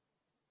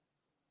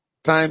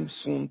 Time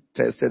soon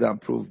tested and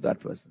proved that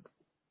person.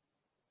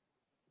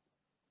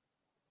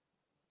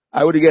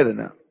 Are we together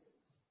now?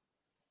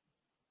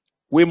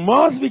 We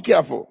must be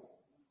careful.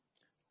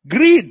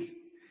 Greed.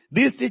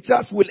 These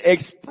teachers will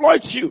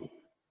exploit you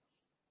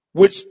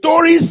with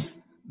stories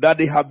that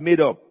they have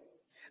made up.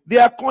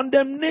 Their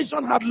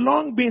condemnation had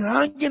long been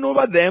hanging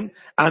over them,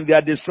 and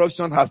their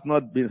destruction has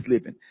not been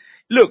sleeping.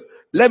 Look,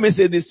 let me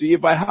say this to you.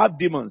 If I have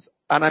demons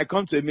and I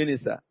come to a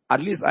minister, at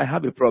least I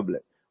have a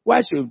problem.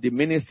 Why should the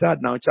minister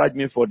now charge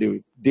me for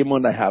the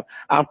demon I have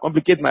and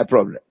complicate my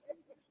problem?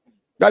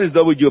 That is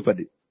double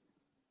jeopardy.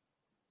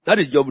 That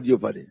is double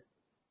jeopardy.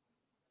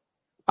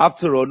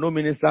 After all, no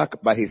minister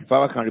by his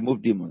power can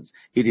remove demons.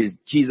 It is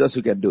Jesus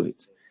who can do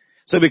it.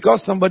 So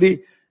because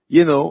somebody,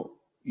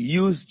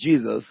 used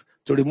Jesus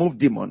to remove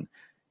demon,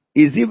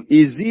 does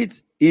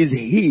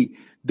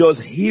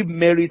he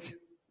merit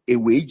a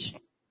wage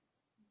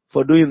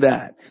for doing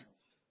that?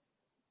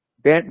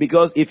 Then,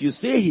 because if you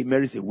say he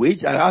merits a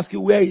wage, I ask you,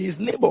 where is his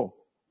labor?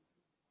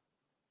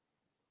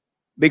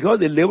 Because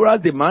the laborers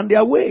demand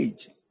their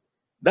wage.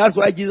 That's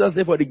why Jesus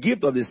said, for the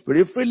gift of the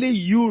Spirit, freely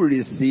you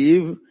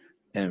receive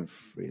and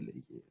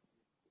freely give.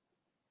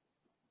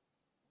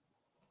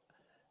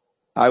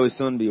 I will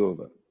soon be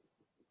over.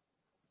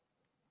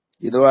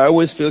 I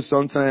always feel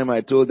sometime,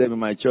 I told them in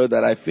my church,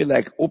 that I feel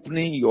like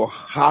opening your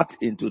heart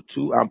into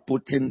two and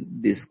putting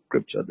the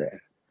scripture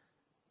there.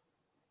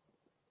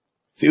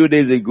 A few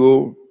days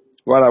ago,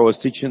 while I was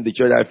teaching the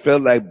church, I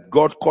felt like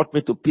God cut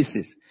me to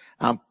pieces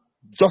and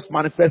just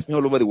manifest me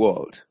all over the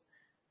world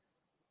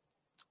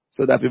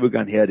so that people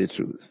can hear the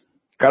truth.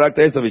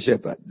 Characteristics of a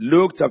shepherd.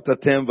 Luke chapter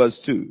 10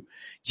 verse 2.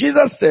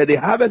 Jesus said, the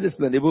harvest is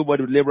plentiful, but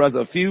the laborers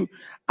are few.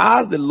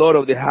 Ask the Lord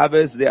of the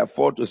harvest,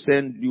 therefore, to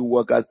send new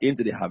workers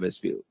into the harvest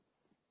field.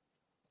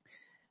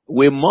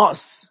 We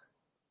must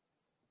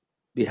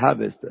be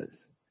harvesters.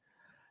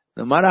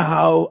 No matter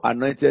how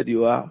anointed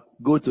you are,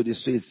 go to the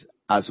streets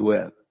as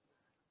well.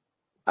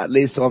 At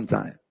least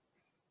sometime.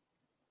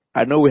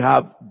 I know we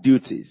have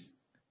duties.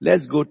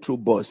 Let's go through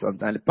bus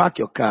sometime. Park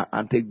your car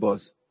and take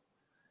bus.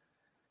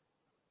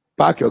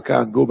 Park your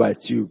car and go by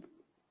tube.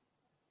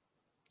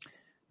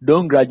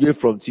 Don't graduate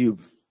from tube.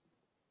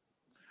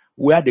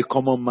 Where the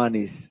common man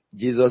is,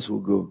 Jesus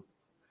will go.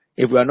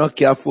 If we are not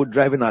careful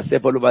driving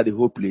ourselves all over the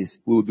whole place,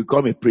 we will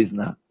become a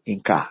prisoner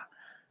in car.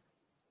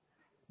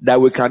 That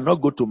we cannot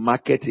go to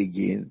market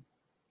again.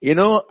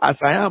 As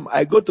I am,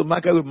 I go to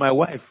market with my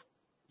wife.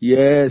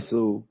 Yes,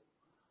 so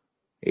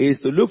it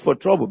is to look for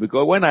trouble,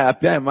 because when I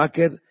appear in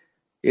market,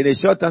 in a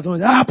short time,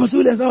 someone says, Pastor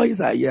Williams, how is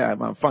that? Yeah,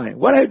 I'm fine.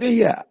 What are you doing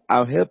here?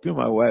 I'm helping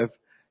my wife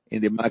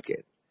in the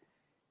market.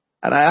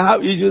 And I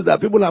have issues that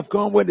people have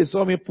come when they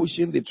saw me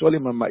pushing the trolley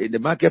in the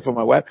market for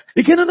my wife.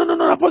 They say,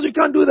 no, Apostle, you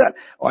can't do that.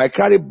 Or I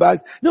carry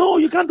bags. No,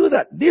 you can't do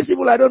that. These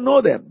people, I don't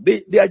know them.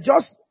 They are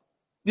just,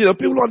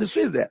 people on the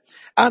streets there.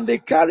 And they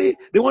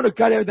want to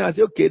carry everything. I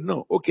say,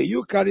 okay,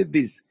 you carry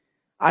this.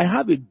 I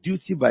have a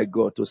duty by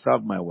God to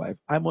serve my wife.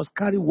 I must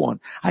carry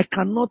one. I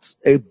cannot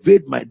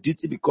evade my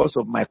duty because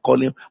of my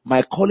calling.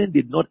 My calling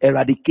did not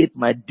eradicate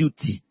my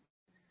duty.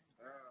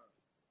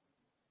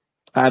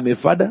 I am a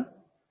father.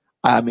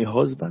 I am a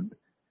husband.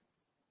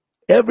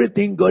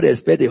 Everything God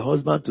expects a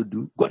husband to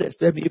do, God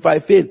expects me. If I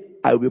fail,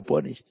 I will be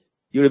punished.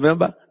 You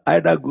remember?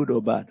 Either good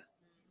or bad.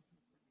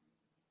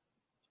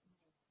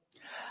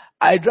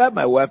 I drive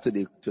my wife to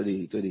the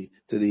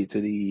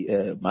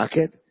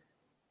market.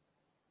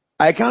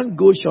 I can't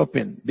go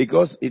shopping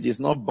because it is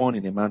not born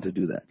in a man to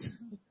do that.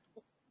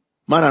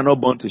 Men are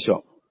not born to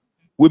shop.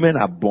 Women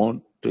are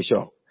born to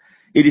shop.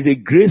 It is a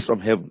grace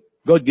from heaven.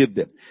 God gave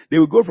them. They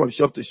will go from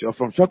shop to shop,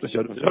 from shop to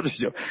shop, from shop to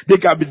shop. They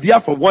can be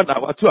there for 1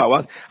 hour, 2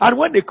 hours. And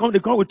when they come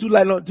with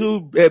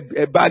two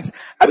bags.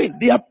 I mean,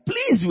 they are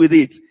pleased with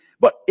it.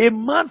 But a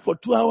man for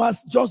 2 hours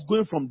just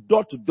going from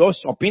door to door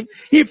shopping,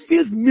 he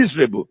feels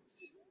miserable.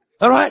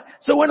 Alright?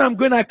 So when I'm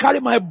going, I carry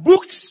my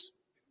books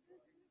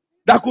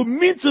that could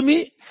mean to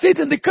me, sit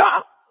in the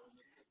car.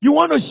 You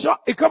want to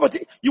shop, a cup of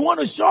tea? You want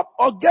to shop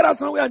or get out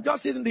somewhere and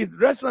just sit in the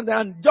restaurant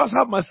and just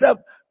have myself,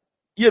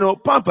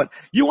 pampered.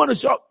 You want to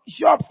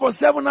shop for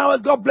 7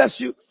 hours, God bless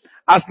you,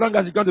 as long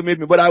as you come to meet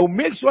me. But I will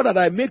make sure that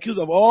I make use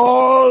of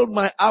all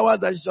my hours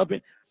that you're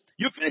shopping.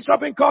 You finish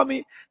shopping, call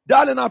me.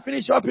 Darling, I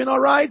finished shopping,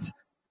 alright?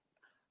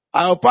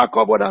 I'll pack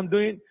up what I'm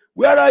doing.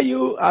 Where are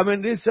you? I'm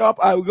in this shop.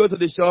 I will go to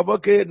the shop.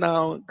 Okay,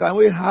 now, can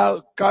we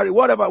carry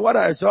what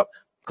I shop?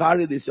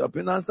 Carry the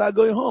shopping and start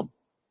going home.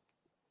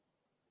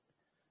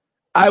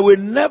 I will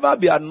never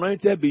be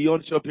anointed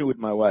beyond shopping with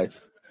my wife.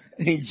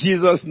 In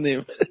Jesus'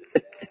 name.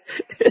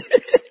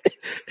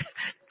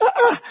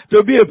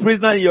 To be a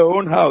prisoner in your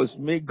own house,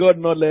 may God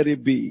not let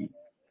it be.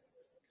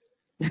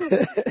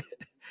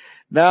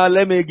 Now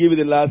let me give you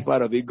the last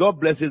part of it. God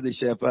blesses the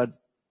shepherd.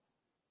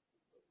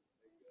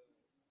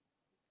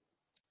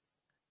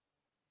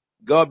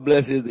 God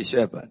blesses the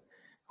shepherd.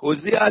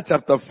 Hosea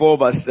chapter 4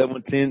 verse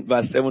 7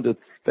 to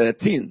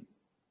 13.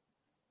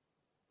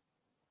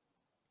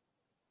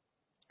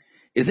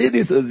 You see,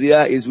 this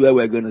Hosea is where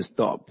we're going to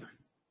stop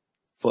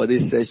for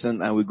this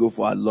session and we go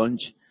for our lunch.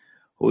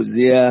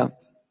 Hosea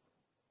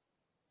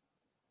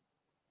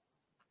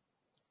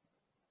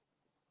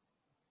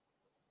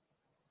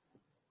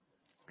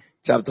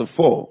chapter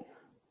 4.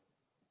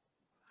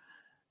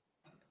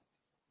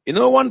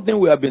 One thing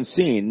we have been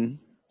seeing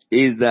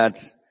is that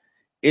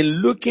in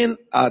looking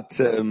at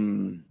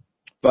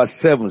verse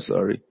 7,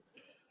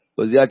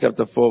 Hosea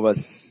chapter 4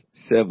 verse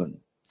 7.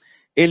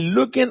 In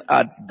looking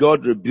at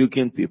God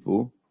rebuking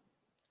people,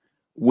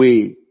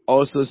 we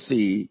also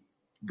see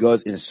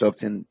God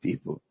instructing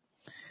people.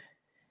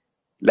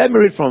 Let me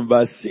read from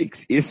verse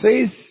 6. It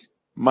says,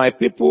 my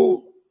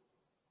people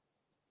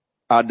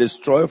are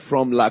destroyed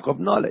from lack of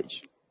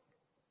knowledge.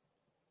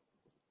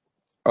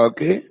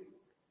 Okay?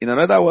 In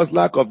other words,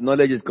 lack of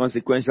knowledge is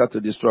consequential to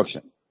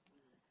destruction.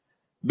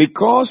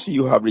 Because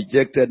you have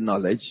rejected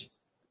knowledge,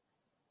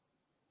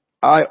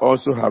 I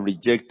also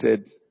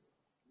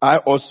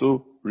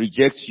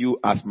reject you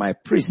as my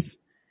priest.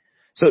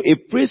 So a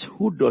priest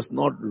who does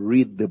not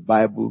read the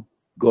Bible,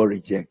 God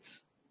rejects.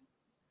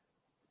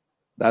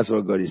 That's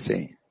what God is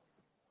saying.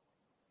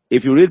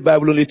 If you read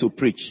Bible only to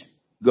preach,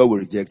 God will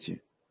reject you.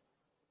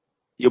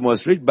 You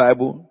must read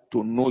Bible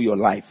to know your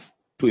life,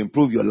 to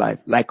improve your life.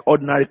 Like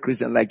ordinary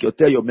Christian, like you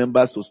tell your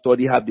members to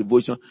study, have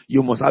devotion,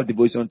 you must have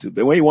devotion too.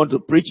 But when you want to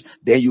preach,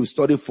 then you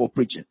study for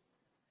preaching.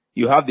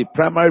 You have the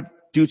primary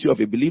duty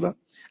of a believer,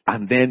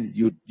 and then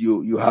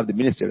you have the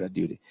ministerial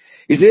duty.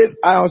 He says,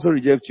 I also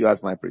reject you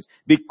as my priest.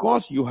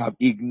 Because you have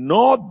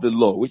ignored the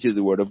law, which is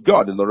the word of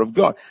God, the law of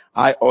God,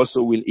 I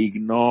also will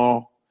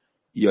ignore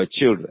your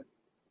children.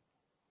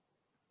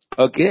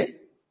 Okay?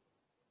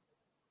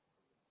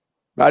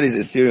 That is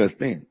a serious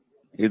thing.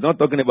 He's not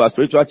talking about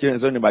spiritual children,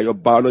 he's talking about your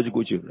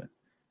biological children.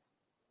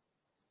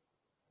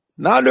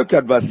 Now look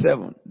at verse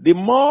 7. The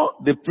more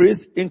the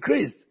priest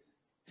increased,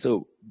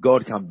 so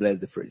God can bless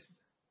the priest.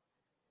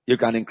 You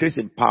can increase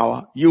in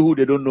power. You who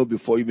they don't know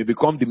before, you may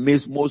become the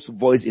most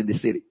voice in the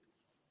city.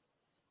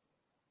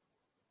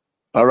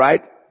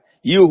 Alright?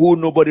 You who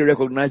nobody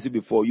recognized you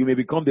before, you may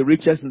become the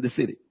richest in the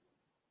city.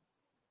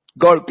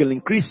 God can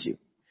increase you.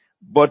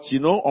 But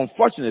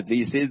unfortunately,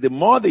 he says, the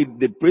more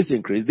the priests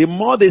increase, the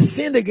more they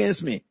sinned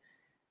against me.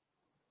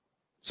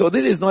 So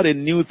this is not a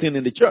new thing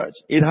in the church.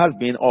 It has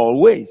been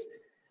always.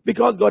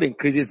 Because God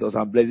increases us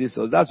and blesses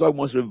us, that's why we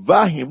must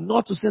revere Him,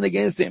 not to sin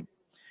against Him.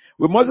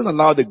 We mustn't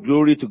allow the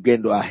glory to get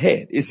into our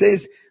head. It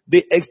says,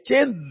 they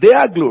exchange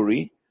their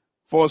glory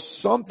for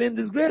something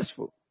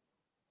disgraceful.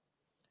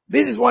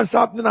 This is what's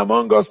happening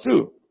among us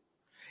too.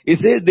 It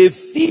says, they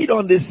feed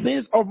on the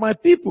sins of my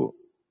people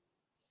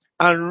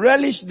and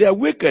relish their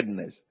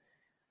wickedness.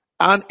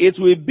 And it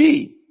will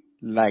be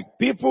like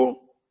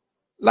people,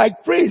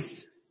 like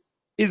priests.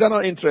 Is that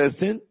not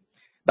interesting?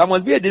 There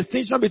must be a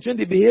distinction between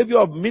the behavior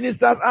of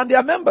ministers and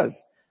their members.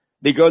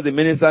 Because the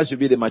minister should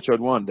be the matured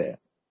one there.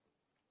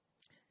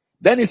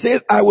 Then he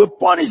says, I will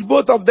punish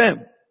both of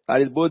them. That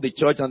is both the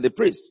church and the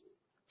priest.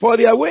 For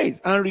their ways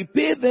and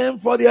repay them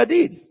for their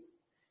deeds.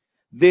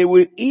 They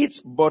will eat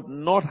but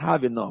not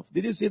have enough.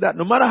 Did you see that?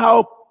 No matter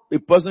how a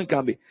person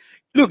can be.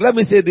 Look, let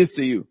me say this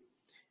to you.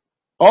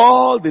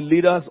 All the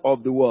leaders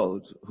of the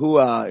world who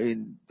are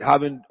in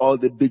having all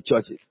the big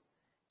churches,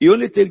 you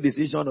only take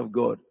decision of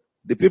God.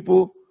 The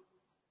people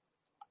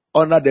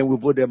under them will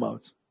vote them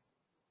out.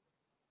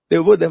 They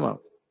will vote them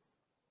out.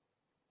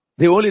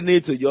 They only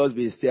need to just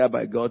be steered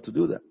by God to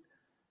do that.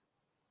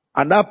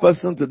 And that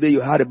person today you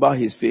heard about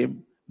his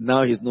fame,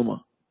 now he's no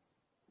more.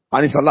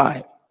 And he's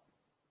alive.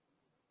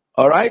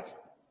 Alright?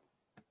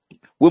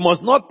 We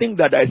must not think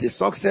that there is a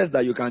success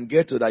that you can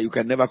get to that you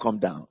can never come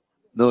down.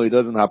 No, it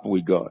doesn't happen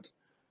with God.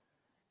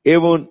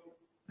 Even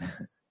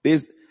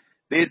this,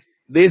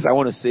 This I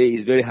want to say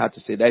is very hard to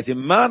say. There's a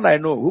man I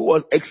know who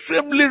was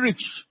extremely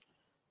rich,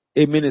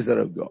 a minister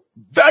of God.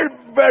 Very,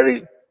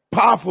 very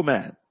powerful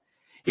man.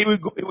 He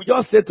would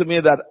just say to me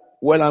that,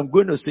 well, I'm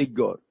going to seek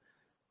God.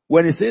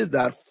 When he says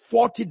that,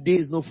 40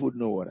 days, no food,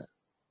 no water.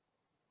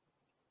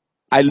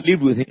 I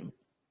lived with him.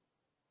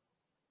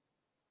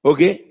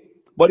 Okay?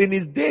 But in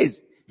his days,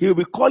 he will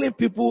be calling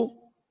people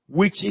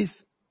witches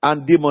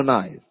and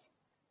demonized.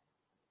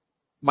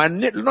 My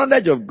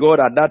knowledge of God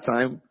at that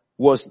time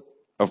was,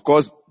 of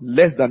course,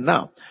 less than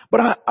now. But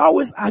I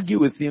always argue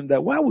with him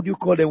that why would you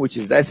call them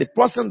witches? There's a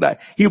person that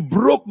he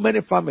broke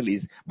many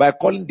families by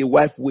calling the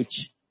wife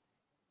witch.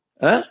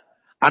 Huh?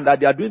 And that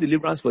they are doing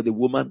deliverance for the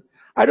woman.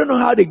 I don't know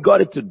how they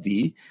got it to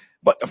be,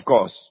 but of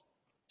course,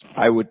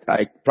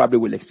 I probably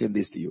will explain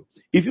this to you.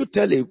 If you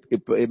tell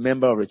a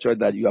member of the church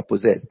that you are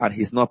possessed and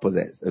he's not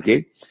possessed,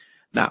 okay?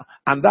 Now,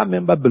 and that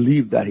member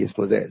believes that he's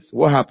possessed,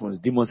 what happens?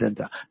 Demons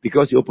enter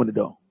because you open the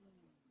door.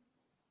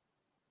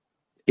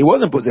 He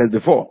wasn't possessed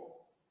before,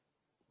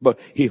 but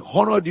he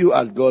honored you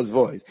as God's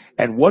voice.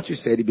 And what you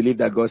said, he believed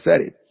that God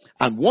said it.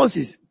 And once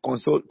he's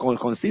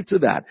conceded to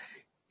that,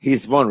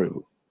 he's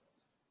vulnerable.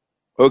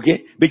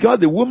 Okay? Because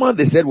the woman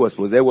they said was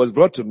possessed was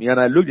brought to me and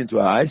I looked into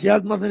her eyes. She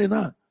has nothing in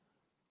her.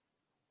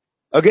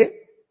 Okay?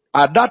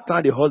 At that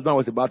time, the husband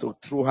was about to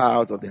throw her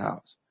out of the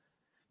house.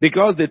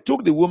 Because they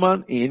took the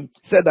woman in,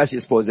 said that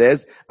she's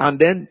possessed, and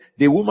then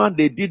the woman,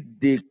 they did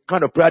the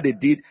kind of prayer they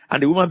did,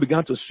 and the woman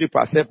began to strip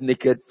herself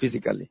naked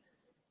physically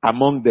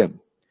among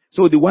them.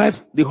 So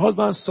the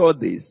husband saw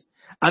this,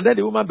 and then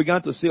the woman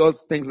began to say all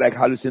things like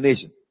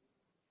hallucination.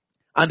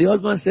 And the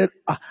husband said,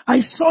 I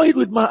saw it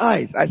with my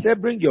eyes. I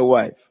said, bring your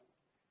wife.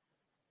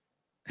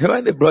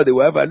 When they brought the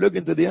wife, I looked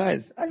into the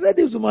eyes. I said,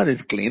 this woman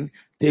is clean.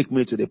 Take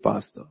me to the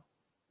pastor.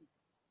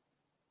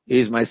 He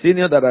is my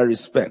senior that I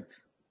respect.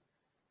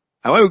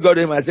 And when we got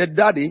to him, I said,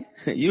 Daddy,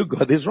 you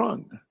got this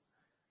wrong.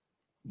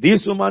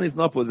 This woman is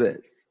not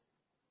possessed.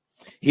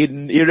 He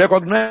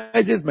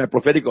recognizes my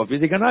prophetic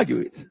office. He can argue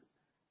it.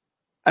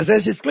 I said,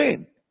 she's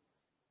clean.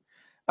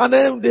 And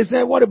then they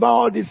said, what about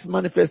all these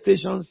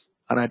manifestations?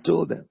 And I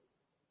told them,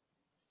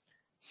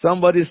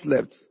 somebody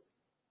slept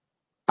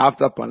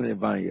after planting a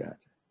vineyard.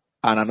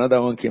 And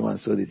another one came and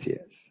sowed the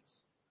tears.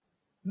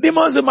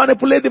 Demons will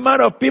manipulate the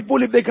mind of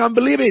people if they can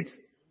believe it.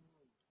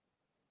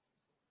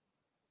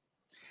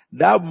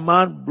 That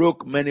man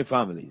broke many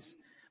families.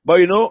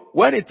 But you know,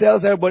 when he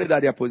tells everybody that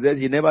they are possessed,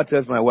 he never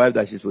tells my wife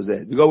that she's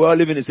possessed. Because we all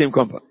live in the same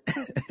compound.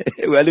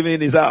 We are living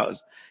in his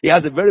house. He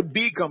has a very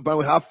big compound.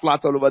 We have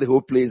flats all over the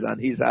whole place and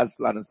he has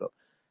flats and stuff.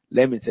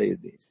 Let me tell you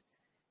this.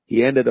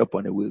 He ended up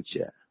on a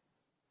wheelchair.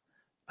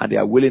 And they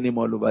are wheeling him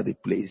all over the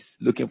place,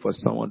 looking for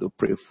someone to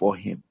pray for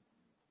him.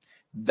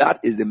 That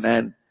is the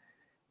man.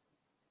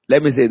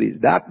 Let me say this.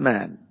 That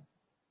man,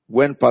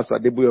 when Pastor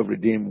Adeboye of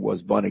Redeem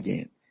was born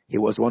again, he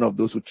was one of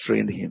those who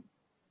trained him.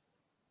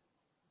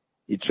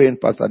 He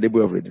trained Pastor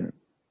Adeboye of Redeem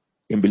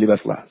in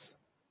believer's class.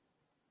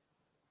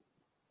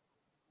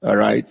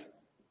 Alright?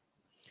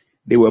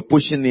 They were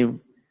pushing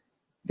him.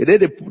 The day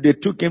they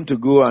took him to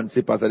go and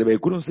see Pastor Adeboye, he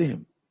couldn't see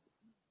him.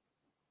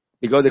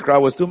 Because the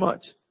crowd was too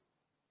much.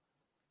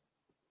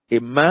 A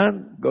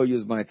man God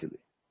used mightily.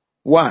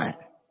 Why?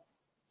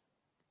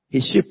 He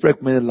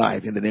shipwrecked many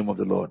lives in the name of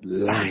the Lord.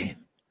 Lying.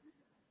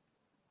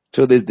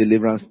 To this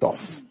deliverance stuff.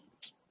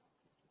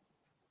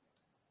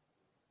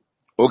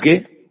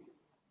 Okay?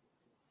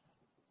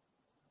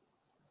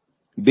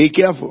 Be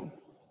careful.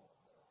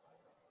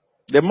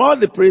 The more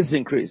the praise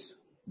increase,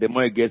 the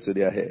more it gets to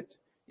their head.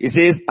 He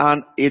says,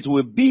 and it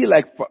will be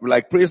like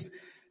praise,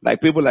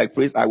 like people like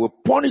praise, I will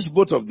punish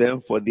both of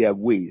them for their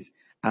ways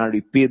and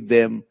repay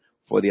them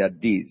for their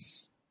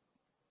deeds.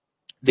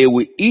 They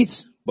will eat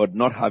but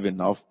not have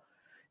enough.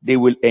 They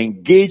will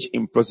engage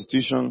in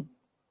prostitution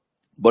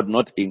but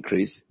not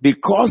increase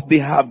because they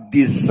have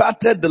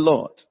deserted the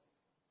Lord.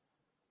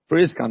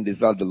 Praise can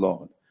desert the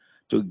Lord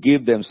to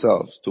give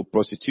themselves to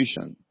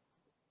prostitution,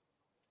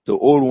 to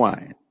old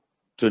wine,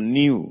 to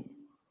new,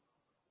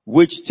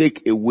 which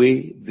take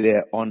away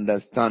their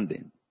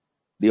understanding,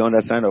 the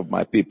understanding of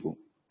my people.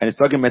 And it's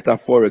talking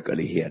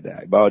metaphorically here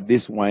about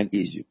this wine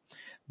issue.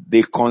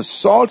 They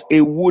consult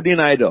a wooden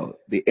idol.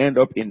 They end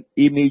up in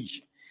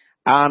image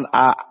and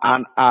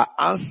are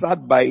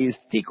answered by a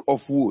stick of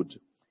wood.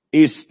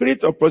 A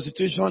spirit of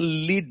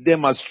prostitution lead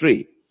them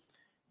astray.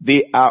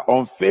 They are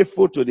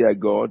unfaithful to their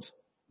God.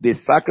 They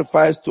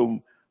sacrifice to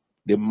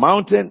the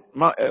mountain,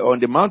 on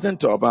the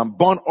mountaintop and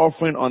burn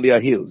offering on their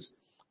hills,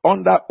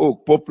 under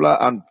oak, poplar,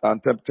 and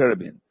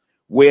terebinth,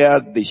 where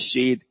the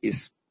shade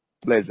is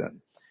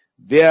pleasant.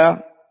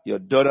 There, your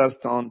daughters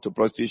turn to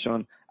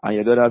prostitution and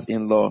your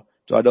daughters-in-law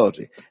to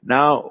adultery.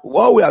 Now,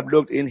 what we have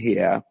looked in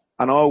here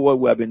and all what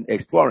we have been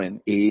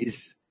exploring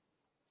is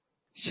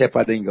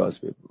shepherding God's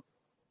people.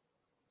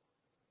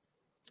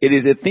 It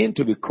is a thing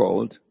to be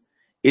called.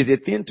 It's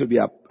a thing to be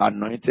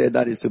anointed.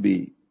 That is to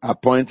be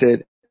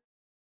appointed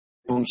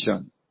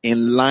function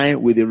in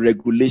line with the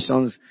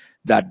regulations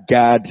that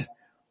guard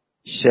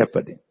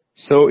shepherding.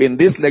 So in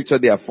this lecture,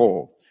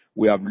 therefore,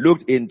 we have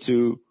looked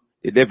into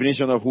The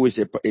definition of who is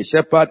a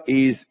shepherd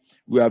is,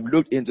 we have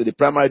looked into the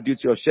primary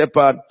duty of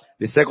shepherd,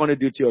 the secondary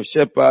duty of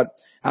shepherd,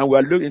 and we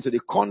have looked into the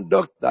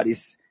conduct that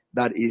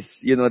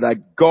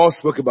God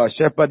spoke about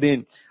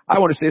shepherding. I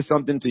want to say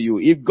something to you.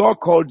 If God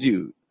called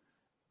you,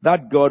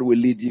 that God will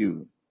lead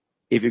you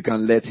if you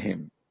can let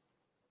him.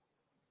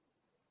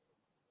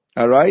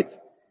 Alright?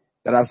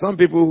 There are some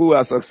people who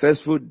are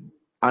successful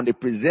and they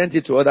present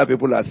it to other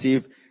people as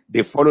if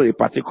they follow a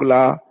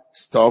particular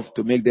stuff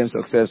to make them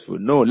successful.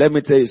 No, let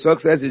me tell you,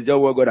 success is just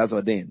what God has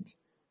ordained.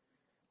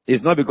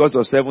 It's not because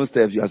of 7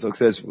 steps you are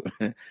successful.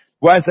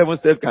 Why 7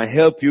 steps can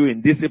help you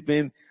in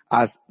discipline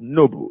as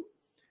noble.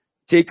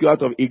 Take you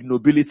out of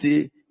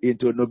ignobility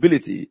into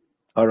nobility.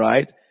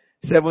 Alright?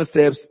 7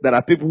 steps, there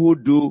are people who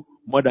do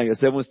more than your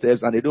 7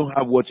 steps and they don't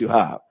have what you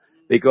have.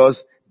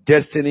 Because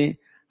destiny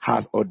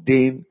has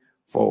ordained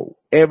for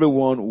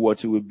everyone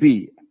what you will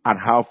be and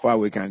how far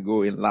we can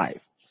go in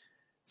life.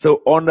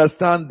 So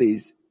understand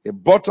this. The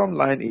bottom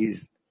line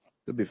is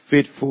to be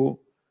faithful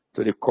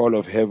to the call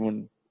of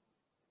heaven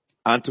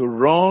and to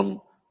run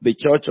the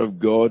church of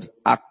God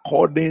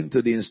according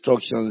to the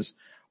instructions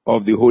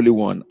of the Holy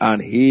One,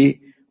 and he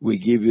will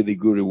give you the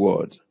good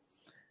reward.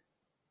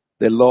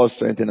 The Lord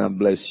strengthen and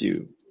bless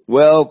you.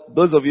 Well,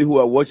 those of you who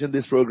are watching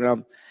this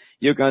program,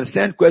 you can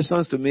send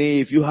questions to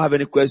me if you have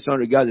any question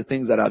regarding the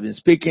things that I've been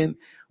speaking.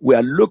 We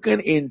are looking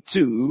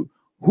into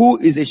who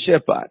is a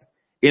shepherd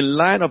in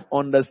line of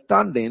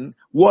understanding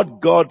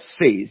what God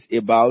says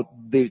about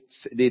the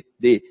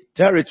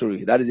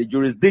territory, that is the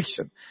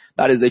jurisdiction,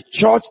 that is the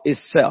church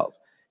itself.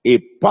 A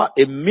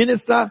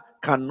minister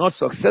cannot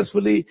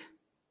successfully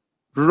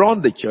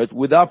run the church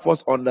without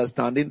first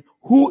understanding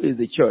who is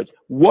the church,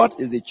 what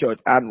is the church,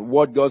 and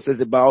what God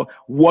says about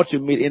what you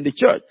meet in the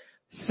church.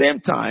 Same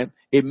time,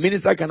 a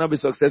minister cannot be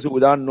successful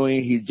without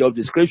knowing his job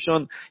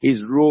description,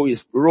 his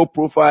role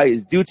profile,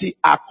 his duty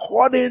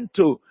according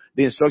to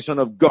the instruction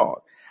of God.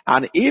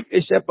 And if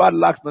a shepherd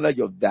lacks knowledge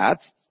of that,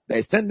 there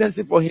is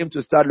tendency for him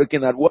to start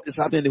looking at what is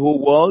happening in the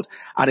whole world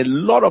and a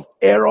lot of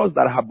errors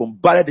that have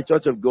bombarded the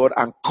church of God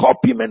and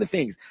copy many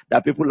things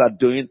that people are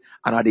doing.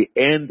 And at the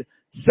end,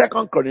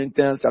 2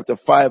 Corinthians chapter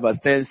 5 verse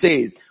 10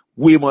 says,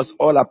 we must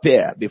all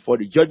appear before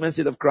the judgment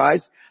seat of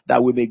Christ,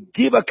 that we may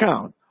give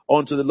account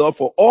unto the Lord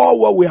for all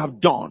what we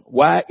have done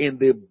while in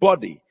the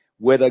body,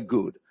 whether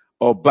good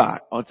or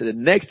bad. Until the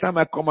next time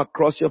I come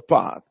across your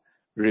path,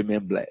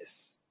 remain blessed.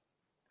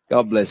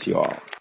 God bless you all.